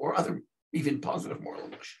anger or other even positive moral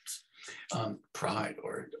emotions, pride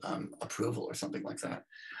or approval or something like that.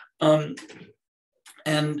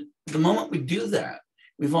 And the moment we do that,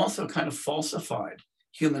 we've also kind of falsified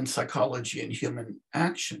human psychology and human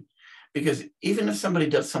action, because even if somebody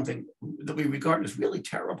does something that we regard as really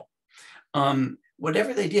terrible,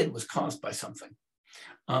 whatever they did was caused by something.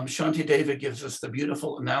 Shantideva gives us the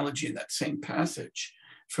beautiful analogy in that same passage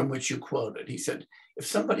from which you quoted. He said, if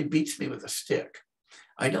somebody beats me with a stick,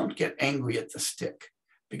 I don't get angry at the stick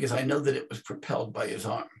because I know that it was propelled by his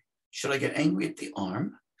arm. Should I get angry at the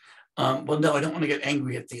arm? Well, no, I don't want to get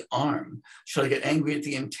angry at the arm. Should I get angry at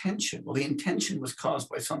the intention? Well, the intention was caused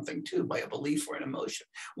by something too, by a belief or an emotion.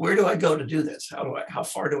 Where do I go to do this? How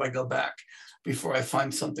far do I go back before I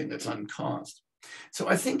find something that's uncaused? So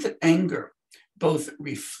I think that anger both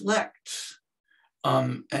reflects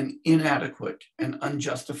an inadequate and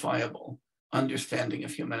unjustifiable understanding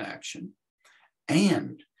of human action,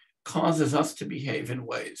 and causes us to behave in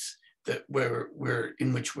ways that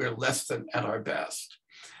in which we're less than at our best.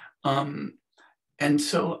 And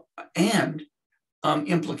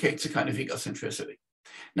implicates a kind of egocentricity.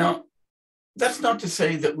 Now, that's not to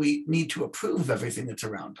say that we need to approve of everything that's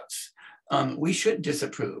around us. We should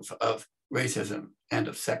disapprove of racism and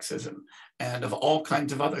of sexism and of all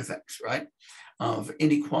kinds of other things, right? of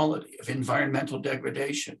inequality, of environmental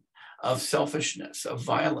degradation, of selfishness, of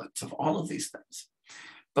violence, of all of these things.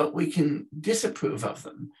 But we can disapprove of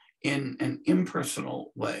them in an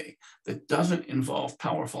impersonal way that doesn't involve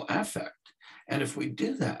powerful affect. And if we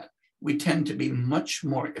do that, we tend to be much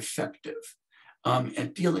more effective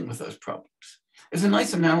at dealing with those problems. There's a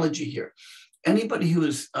nice analogy here. Anybody who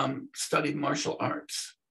has studied martial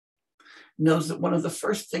arts knows that one of the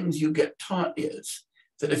first things you get taught is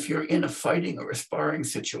that if you're in a fighting or a sparring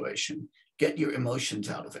situation, get your emotions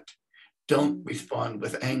out of it. Don't respond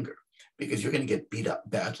with anger, because you're going to get beat up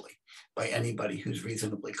badly by anybody who's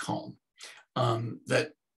reasonably calm.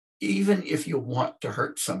 That even if you want to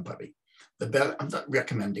hurt somebody, I'm not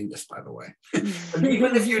recommending this, by the way, but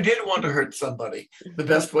even if you did want to hurt somebody, the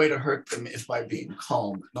best way to hurt them is by being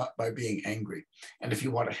calm, not by being angry. And if you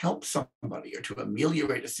want to help somebody or to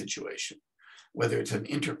ameliorate a situation, whether it's an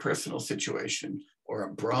interpersonal situation or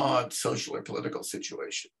a broad social or political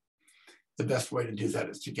situation, the best way to do that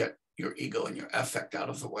is to get your ego and your affect out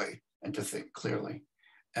of the way and to think clearly.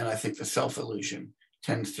 And I think the self-illusion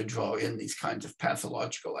tends to draw in these kinds of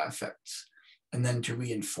pathological affects, and then to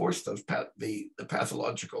reinforce those the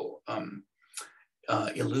pathological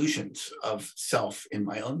illusions of self in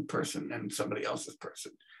my own person and somebody else's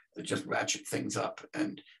person, that just ratchet things up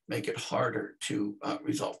and make it harder to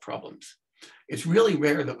resolve problems. It's really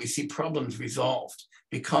rare that we see problems resolved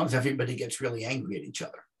because everybody gets really angry at each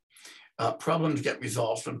other. Problems get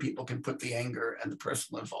resolved when people can put the anger and the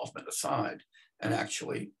personal involvement aside and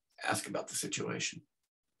actually ask about the situation.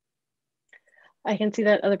 I can see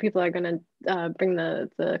that other people are going to bring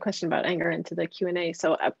the question about anger into the Q&A.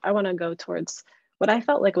 So I want to go towards what I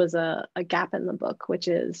felt like was a gap in the book, which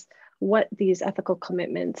is what these ethical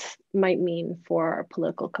commitments might mean for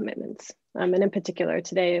political commitments. And in particular,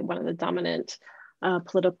 today, one of the dominant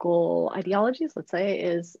political ideologies, let's say,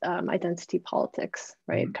 is identity politics,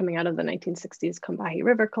 right? Mm-hmm. Coming out of the 1960s Combahee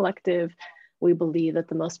River Collective, we believe that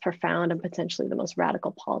the most profound and potentially the most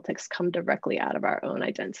radical politics come directly out of our own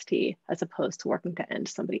identity, as opposed to working to end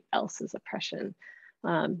somebody else's oppression.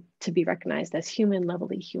 To be recognized as human,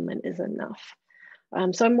 levelly human is enough.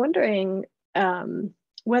 So I'm wondering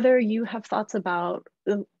whether you have thoughts about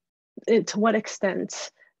to what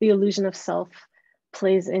extent the illusion of self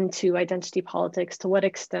plays into identity politics, to what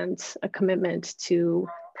extent a commitment to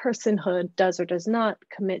personhood does or does not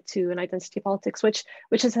commit to an identity politics, which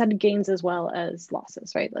has had gains as well as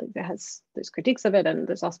losses, right? Like there's critiques of it, and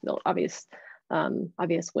there's also the obvious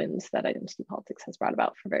wins that identity politics has brought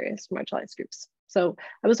about for various marginalized groups. So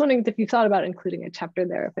I was wondering if you thought about including a chapter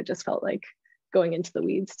there, if it just felt like going into the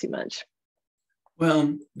weeds too much.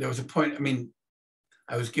 Well, there was a point, I mean,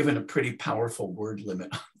 I was given a pretty powerful word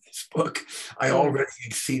limit on this book. I already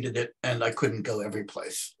exceeded it, and I couldn't go every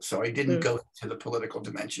place. So I didn't go into the political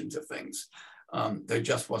dimensions of things. There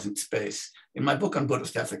just wasn't space. In my book on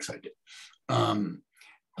Buddhist ethics, I did.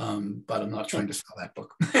 But I'm not trying to sell that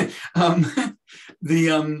book.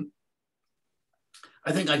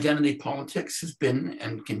 I think identity politics has been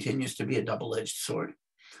and continues to be a double-edged sword.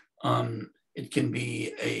 It can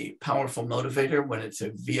be a powerful motivator when it's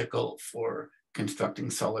a vehicle for constructing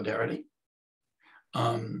solidarity.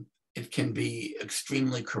 It can be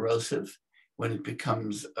extremely corrosive when it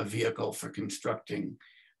becomes a vehicle for constructing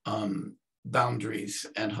boundaries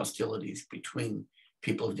and hostilities between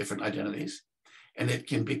people of different identities. And it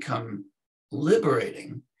can become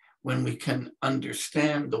liberating when we can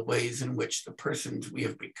understand the ways in which the persons we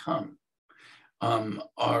have become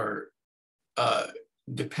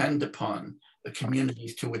depend upon the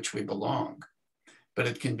communities to which we belong. But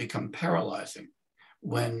it can become paralyzing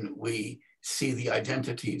when we see the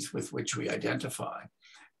identities with which we identify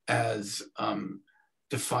as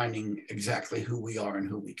defining exactly who we are and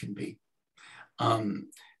who we can be.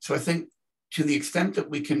 So I think to the extent that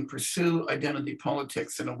we can pursue identity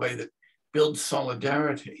politics in a way that builds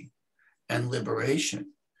solidarity and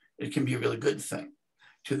liberation, it can be a really good thing.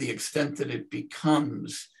 To the extent that it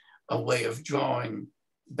becomes a way of drawing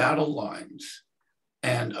battle lines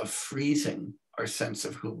and of freezing our sense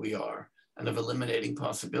of who we are and of eliminating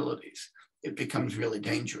possibilities, it becomes really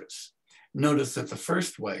dangerous. Notice that the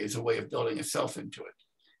first way is a way of building a self into it.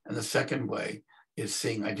 And the second way is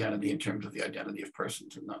seeing identity in terms of the identity of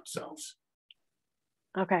persons and not selves.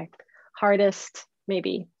 Okay, hardest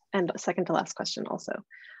maybe, and second to last question also.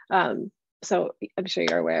 So I'm sure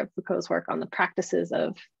you're aware of Foucault's work on the practices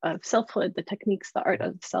of selfhood, the techniques, the art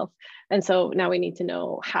of self. And so now we need to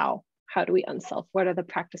know how do we unself? What are the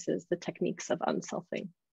practices, the techniques of unselfing?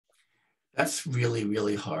 That's really,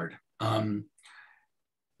 really hard.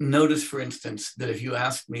 Notice, for instance, that if you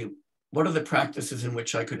ask me, what are the practices in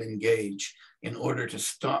which I could engage in order to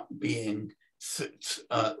stop being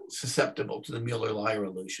susceptible to the Mueller-Lyer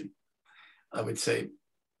illusion. I would say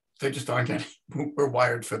there just aren't any. We're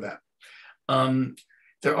wired for that.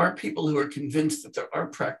 There are people who are convinced that there are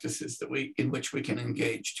practices in which we can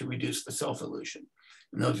engage to reduce the self-illusion.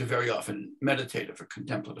 And those are very often meditative or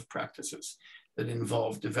contemplative practices that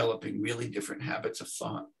involve developing really different habits of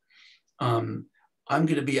thought. I'm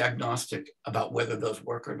going to be agnostic about whether those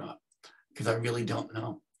work or not, because I really don't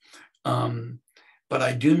know. But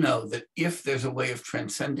I do know that if there's a way of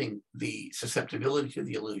transcending the susceptibility to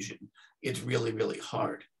the illusion, it's really, really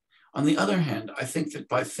hard. On the other hand, I think that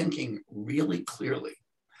by thinking really clearly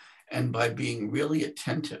and by being really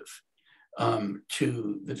attentive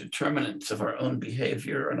to the determinants of our own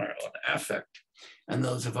behavior and our own affect and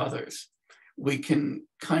those of others, we can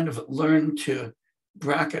kind of learn to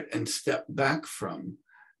bracket and step back from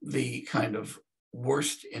the kind of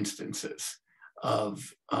worst instances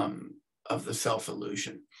of the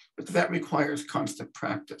self-illusion. But that requires constant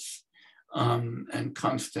practice and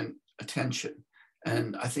constant attention.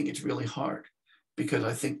 And I think it's really hard because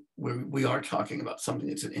I think we are talking about something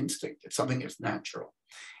that's an instinct. It's something that's natural.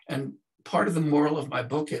 And part of the moral of my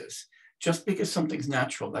book is just because something's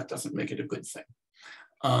natural, that doesn't make it a good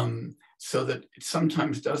thing. So that it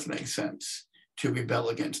sometimes does make sense to rebel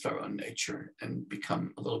against our own nature and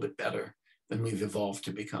become a little bit better than we've evolved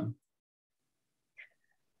to become.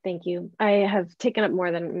 Thank you. I have taken up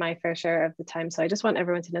more than my fair share of the time, so I just want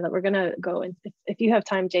everyone to know that we're going to go, and if you have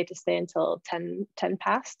time, Jay, to stay until 10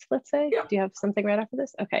 past, let's say. Yeah. Do you have something right after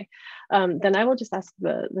this? Okay. Then I will just ask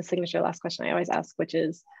the signature last question I always ask, which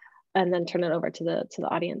is, and then turn it over to the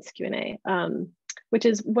audience Q&A, which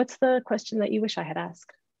is, what's the question that you wish I had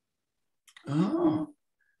asked? Oh,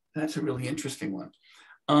 that's a really interesting one.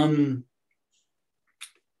 The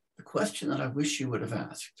question that I wish you would have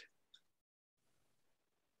asked.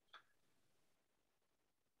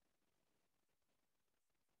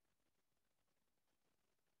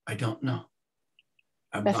 I don't know.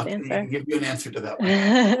 I'm not going to give you an answer to that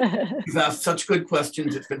one. You've asked such good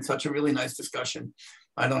questions. It's been such a really nice discussion.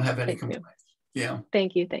 I don't have any complaints. Yeah.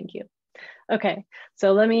 Thank you. Thank you. Okay,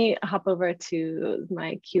 so let me hop over to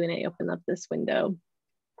my Q&A, open up this window.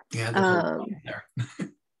 Yeah, there.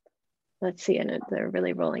 Let's see, and they're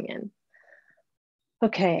really rolling in.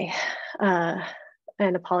 Okay,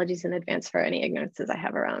 and apologies in advance for any ignorances I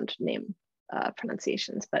have around name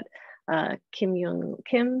pronunciations, but Kim,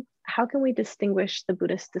 how can we distinguish the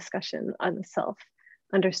Buddhist discussion on the self,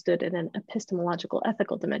 understood in an epistemological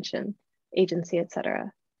ethical dimension, agency,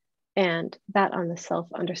 etc., and that on the self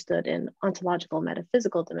understood in ontological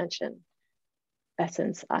metaphysical dimension,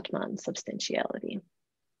 essence, atman, substantiality?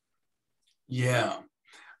 Yeah,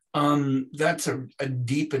 that's a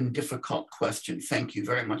deep and difficult question. Thank you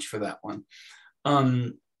very much for that one.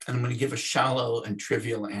 And I'm going to give a shallow and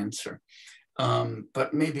trivial answer,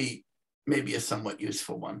 but maybe a somewhat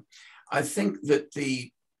useful one. I think that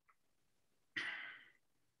the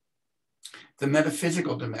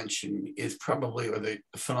metaphysical dimension is probably, or the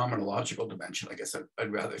phenomenological dimension, I guess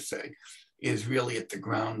I'd rather say, is really at the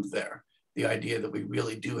ground there. The idea that we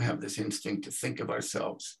really do have this instinct to think of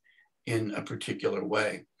ourselves in a particular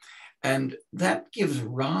way. And that gives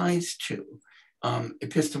rise to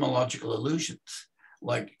epistemological illusions.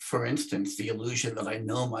 Like, for instance, the illusion that I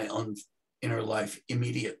know my own inner life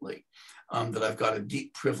immediately, that I've got a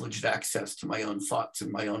deep privileged access to my own thoughts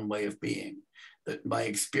and my own way of being, that my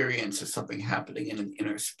experience is something happening in an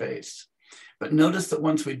inner space. But notice that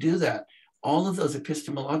once we do that, all of those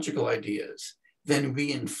epistemological ideas then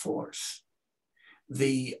reinforce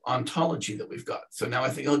the ontology that we've got. So now I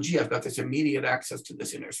think, oh, gee, I've got this immediate access to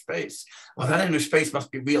this inner space. Well, that inner space must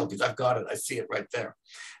be real because I've got it. I see it right there.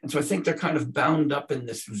 And so I think they're kind of bound up in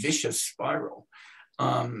this vicious spiral.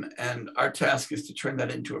 And our task is to turn that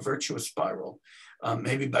into a virtuous spiral,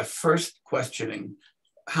 maybe by first questioning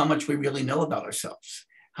how much we really know about ourselves,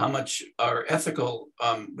 how much our ethical,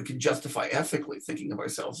 we can justify ethically thinking of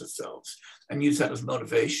ourselves as selves, and use that as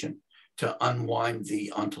motivation to unwind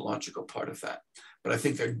the ontological part of that. But I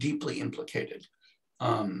think they're deeply implicated.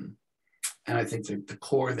 And I think that the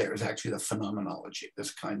core there is actually the phenomenology,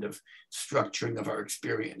 this kind of structuring of our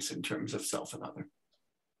experience in terms of self and other.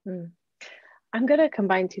 I'm going to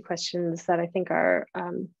combine two questions that I think are,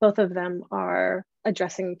 both of them are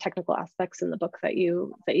addressing technical aspects in the book that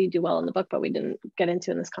you do well in the book, but we didn't get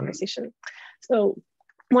into in this conversation. So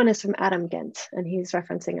one is from Adam Gent, and he's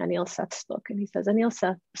referencing Anil Seth's book. And he says, Anil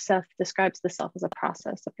Seth describes the self as a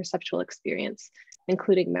process, a perceptual experience,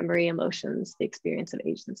 including memory, emotions, the experience of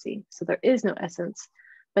agency. So there is no essence,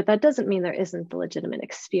 but that doesn't mean there isn't the legitimate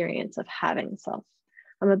experience of having self.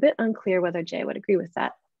 I'm a bit unclear whether Jay would agree with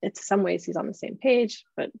that. it's some ways he's on the same page,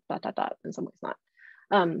 but ... in some ways not.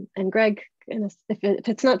 And Greg, if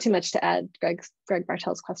it's not too much to add, Greg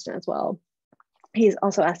Bartel's question as well. He's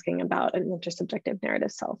also asking about an intersubjective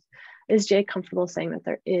narrative self. Is Jay comfortable saying that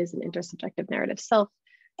there is an intersubjective narrative self?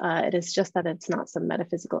 It is just that it's not some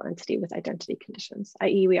metaphysical entity with identity conditions,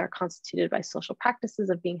 i.e. we are constituted by social practices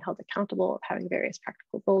of being held accountable, of having various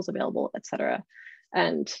practical roles available, etc.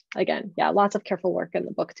 And again, yeah, lots of careful work in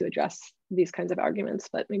the book to address these kinds of arguments,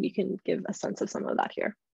 but maybe you can give a sense of some of that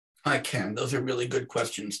here. I can. Those are really good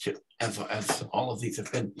questions too, as all of these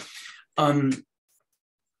have been.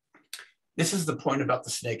 This is the point about the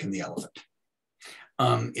snake and the elephant.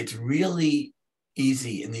 It's really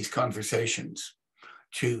easy in these conversations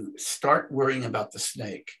to start worrying about the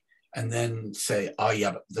snake and then say, oh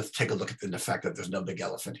yeah, but let's take a look at the fact that there's no big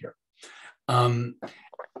elephant here.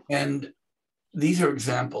 And these are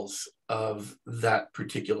examples of that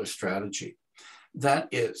particular strategy. That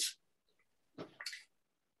is,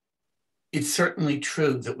 it's certainly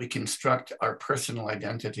true that we construct our personal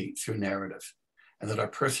identity through narrative, and that our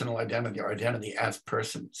personal identity, our identity as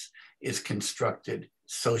persons, is constructed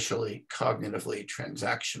socially, cognitively,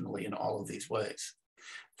 transactionally, in all of these ways.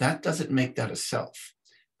 That doesn't make that a self.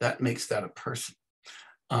 That makes that a person.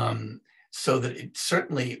 So that it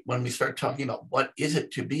certainly, when we start talking about what is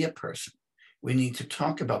it to be a person, we need to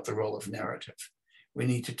talk about the role of narrative. We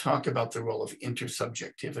need to talk about the role of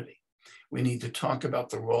intersubjectivity. We need to talk about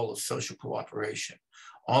the role of social cooperation.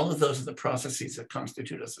 All of those are the processes that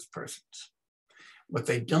constitute us as persons. What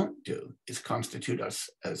they don't do is constitute us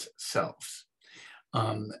as selves.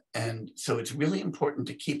 And so it's really important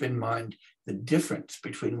to keep in mind the difference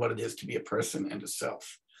between what it is to be a person and a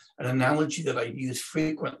self. An analogy that I use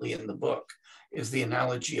frequently in the book is the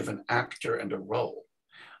analogy of an actor and a role.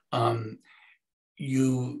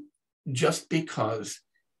 Just because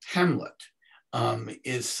Hamlet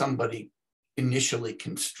is somebody initially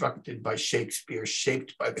constructed by Shakespeare,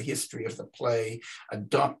 shaped by the history of the play,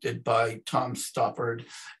 adopted by Tom Stoppard,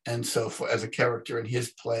 and so forth, as a character in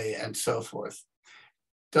his play, and so forth,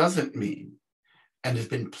 doesn't mean, and has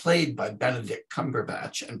been played by Benedict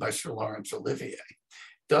Cumberbatch and by Sir Laurence Olivier,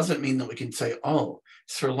 doesn't mean that we can say, oh,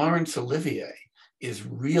 Sir Laurence Olivier is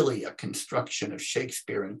really a construction of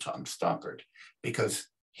Shakespeare and Tom Stoppard, because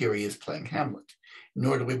here he is playing Hamlet.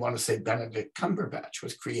 Nor do we want to say Benedict Cumberbatch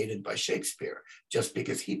was created by Shakespeare just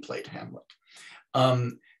because he played Hamlet.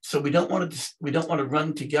 So we don't want to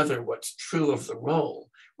run together what's true of the role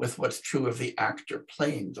with what's true of the actor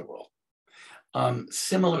playing the role.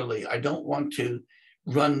 Similarly, I don't want to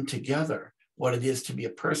run together what it is to be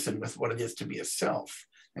a person with what it is to be a self,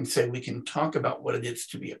 and say we can talk about what it is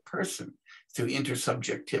to be a person through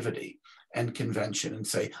intersubjectivity and convention and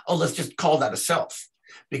say, oh, let's just call that a self.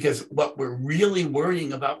 Because what we're really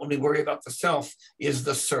worrying about when we worry about the self is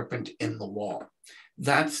the serpent in the wall.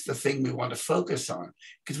 That's the thing we want to focus on,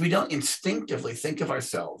 because we don't instinctively think of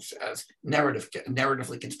ourselves as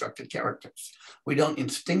narratively constructed characters. We don't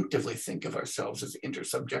instinctively think of ourselves as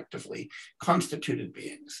intersubjectively constituted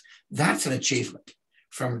beings. That's an achievement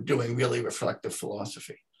from doing really reflective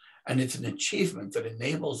philosophy. And it's an achievement that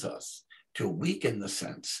enables us to weaken the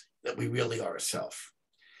sense that we really are a self.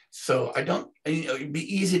 So it'd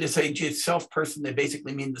be easy to say, gee, self, person, they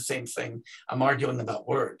basically mean the same thing. I'm arguing about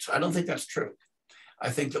words. I don't think that's true. I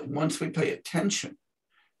think that once we pay attention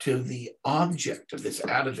to the object of this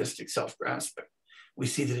atavistic self-grasping, we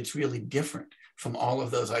see that it's really different from all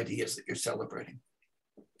of those ideas that you're celebrating.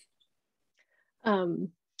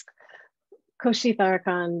 Koshi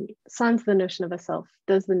Tharakan, sans the notion of a self,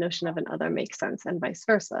 does the notion of an other make sense, and vice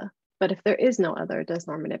versa? But if there is no other, does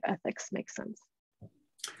normative ethics make sense?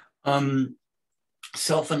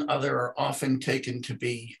 Self and other are often taken to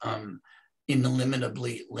be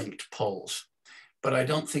inelimitably linked poles, but I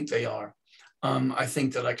don't think they are. I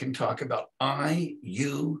think that I can talk about I,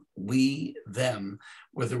 you, we, them,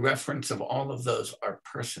 where the reference of all of those are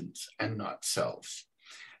persons and not selves.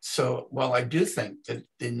 So while I do think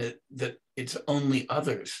that it's only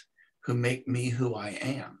others who make me who I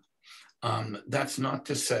am, that's not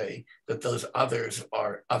to say that those others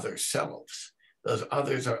are other selves. Those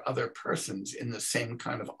others are other persons in the same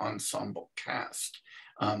kind of ensemble cast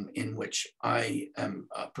in which I am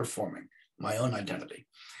performing my own identity.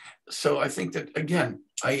 So I think that, again,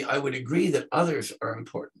 I would agree that others are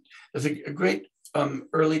important. There's a great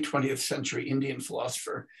early 20th century Indian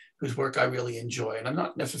philosopher whose work I really enjoy, and I'm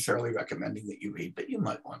not necessarily recommending that you read, but you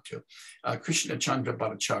might want to, Krishna Chandra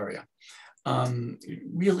Bhattacharya,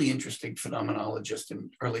 really interesting phenomenologist in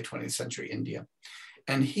early 20th century India.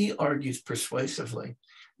 And he argues persuasively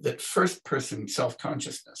that first person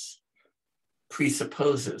self-consciousness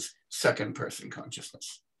presupposes second person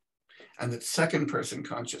consciousness. and that second person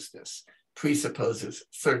consciousness presupposes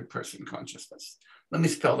third person consciousness. Let me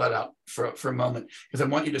spell that out for a moment, because I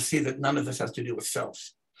want you to see that none of this has to do with self.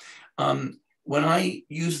 When I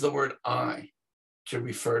use the word I to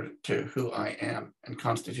refer to who I am and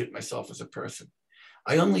constitute myself as a person,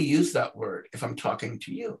 I only use that word if I'm talking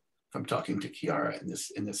to you, if I'm talking to Chiara in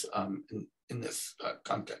this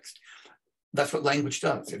context. That's what language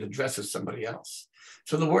does. It addresses somebody else.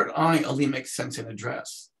 So the word I only makes sense in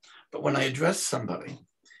address. But when I address somebody,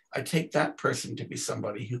 I take that person to be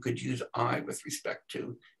somebody who could use I with respect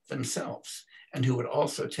to themselves, and who would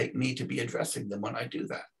also take me to be addressing them when I do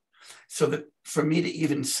that. So that for me to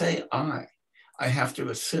even say I have to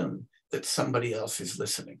assume that somebody else is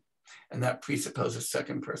listening. And that presupposes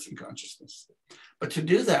second person consciousness. But to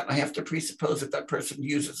do that, I have to presuppose that that person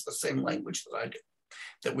uses the same language that I do,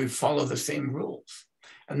 that we follow the same rules.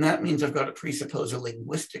 And that means I've got to presuppose a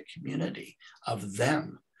linguistic community of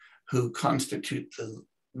them who constitute the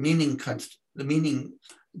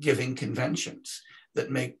meaning-giving conventions that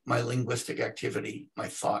make my linguistic activity, my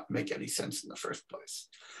thought, make any sense in the first place.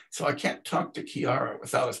 So I can't talk to Chiara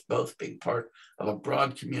without us both being part of a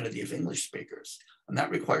broad community of English speakers. And that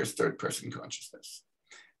requires third person consciousness.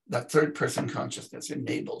 That third person consciousness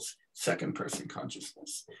enables second person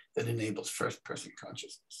consciousness that enables first person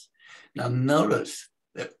consciousness. Now notice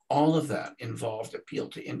that all of that involved appeal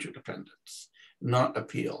to interdependence, not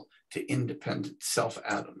appeal to independent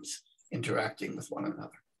self-atoms interacting with one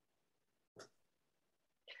another.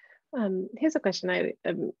 Here's a question I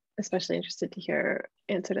am especially interested to hear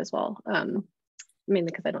answered as well,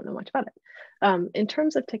 mainly because I don't know much about it. In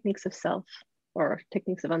terms of techniques of self or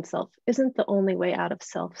techniques of unself, isn't the only way out of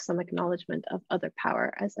self some acknowledgement of other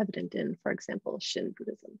power, as evident in, for example, Shin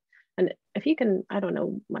Buddhism? And if you can, I don't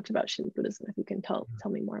know much about Shin Buddhism, if you can tell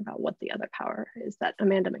me more about what the other power is that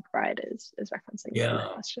Amanda McBride is referencing in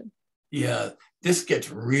that question. Yeah, this gets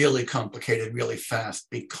really complicated really fast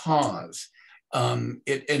because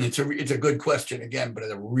it's a good question again, but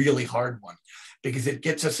it's a really hard one because it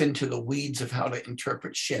gets us into the weeds of how to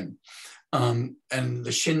interpret Shin. And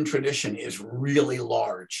the Shin tradition is really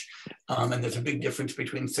large. And there's a big difference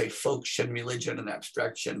between, say, folk Shin religion and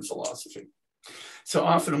abstract Shin philosophy. So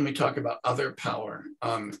often when we talk about other power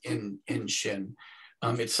in Shin,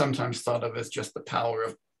 it's sometimes thought of as just the power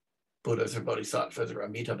of Buddhas or Bodhisattvas or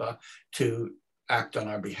Amitabha to act on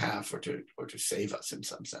our behalf or to save us in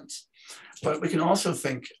some sense. But we can also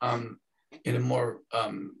think in a more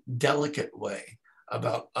delicate way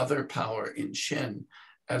about other power in Shin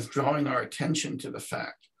as drawing our attention to the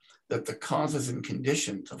fact that the causes and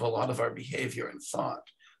conditions of a lot of our behavior and thought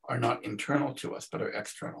are not internal to us, but are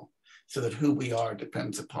external, so that who we are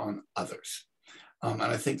depends upon others. And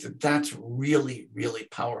I think that that's really, really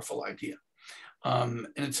powerful idea. And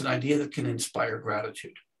it's an idea that can inspire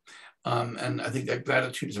gratitude. And I think that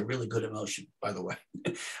gratitude is a really good emotion, by the way.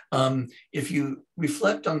 If you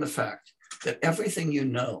reflect on the fact that everything you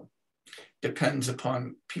know depends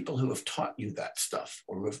upon people who have taught you that stuff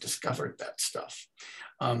or who have discovered that stuff,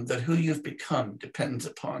 that who you've become depends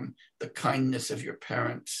upon the kindness of your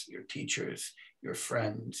parents, your teachers, your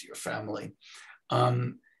friends, your family.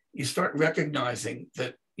 You start recognizing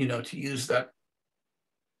that, you know, to use that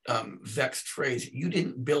vexed phrase, you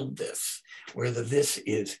didn't build this, where the this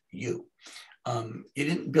is you. You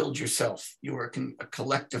didn't build yourself. You were a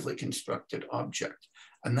collectively constructed object.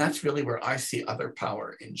 And that's really where I see other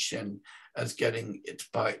power in Shin as getting its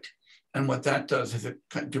bite. And what that does is it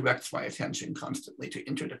directs my attention constantly to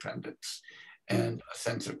interdependence and a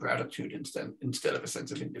sense of gratitude instead of a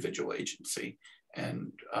sense of individual agency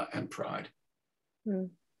and pride. Mm.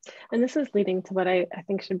 And this is leading to what I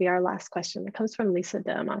think should be our last question. It comes from Lisa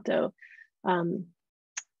D'Amato. And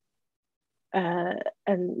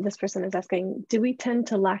this person is asking, do we tend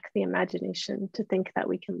to lack the imagination to think that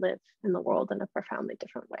we can live in the world in a profoundly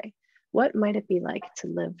different way? What might it be like to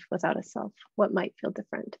live without a self? What might feel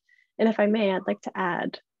different? And if I may, I'd like to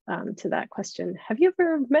add to that question, have you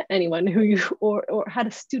ever met anyone who you, or had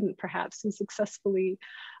a student perhaps who successfully,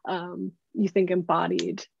 you think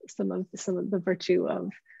embodied some of the virtue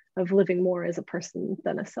of living more as a person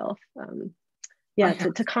than a self? To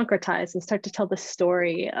concretize and start to tell the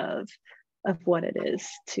story of what it is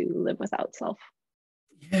to live without self.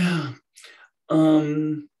 Yeah.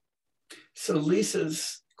 So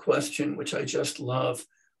Lisa's question, which I just love,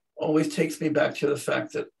 always takes me back to the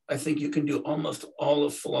fact that I think you can do almost all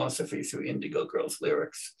of philosophy through Indigo Girls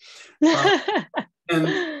lyrics. And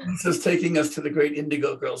Lisa's taking us to the great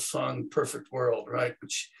Indigo Girls song, Perfect World, right?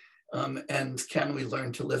 Which ends, can we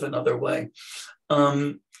learn to live another way?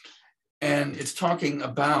 And it's talking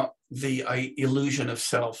about the illusion of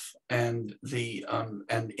self and the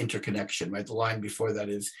and interconnection, right? The line before that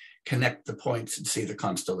is connect the points and see the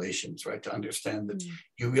constellations, right? To understand that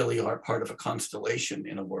you really are part of a constellation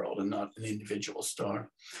in a world and not an individual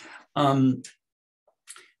star. I'm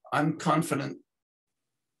confident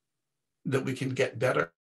that we can get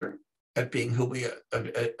better at being who we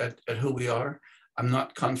at who we are. I'm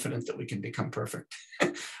not confident that we can become perfect.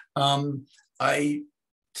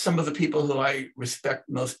 Some of the people who I respect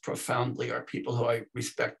most profoundly are people who I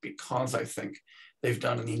respect because I think they've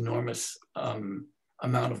done an enormous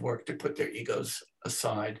amount of work to put their egos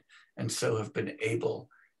aside, and so have been able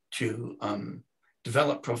to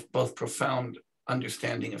develop both profound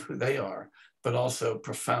understanding of who they are, but also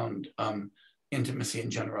profound intimacy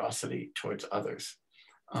and generosity towards others.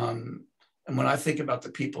 And when I think about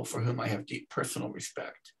the people for whom I have deep personal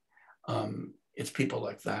respect, it's people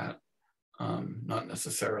like that. Not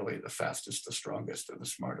necessarily the fastest, the strongest, or the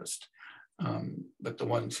smartest, but the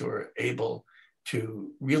ones who are able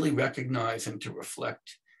to really recognize and to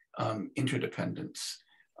reflect interdependence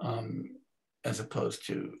as opposed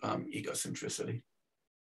to egocentricity.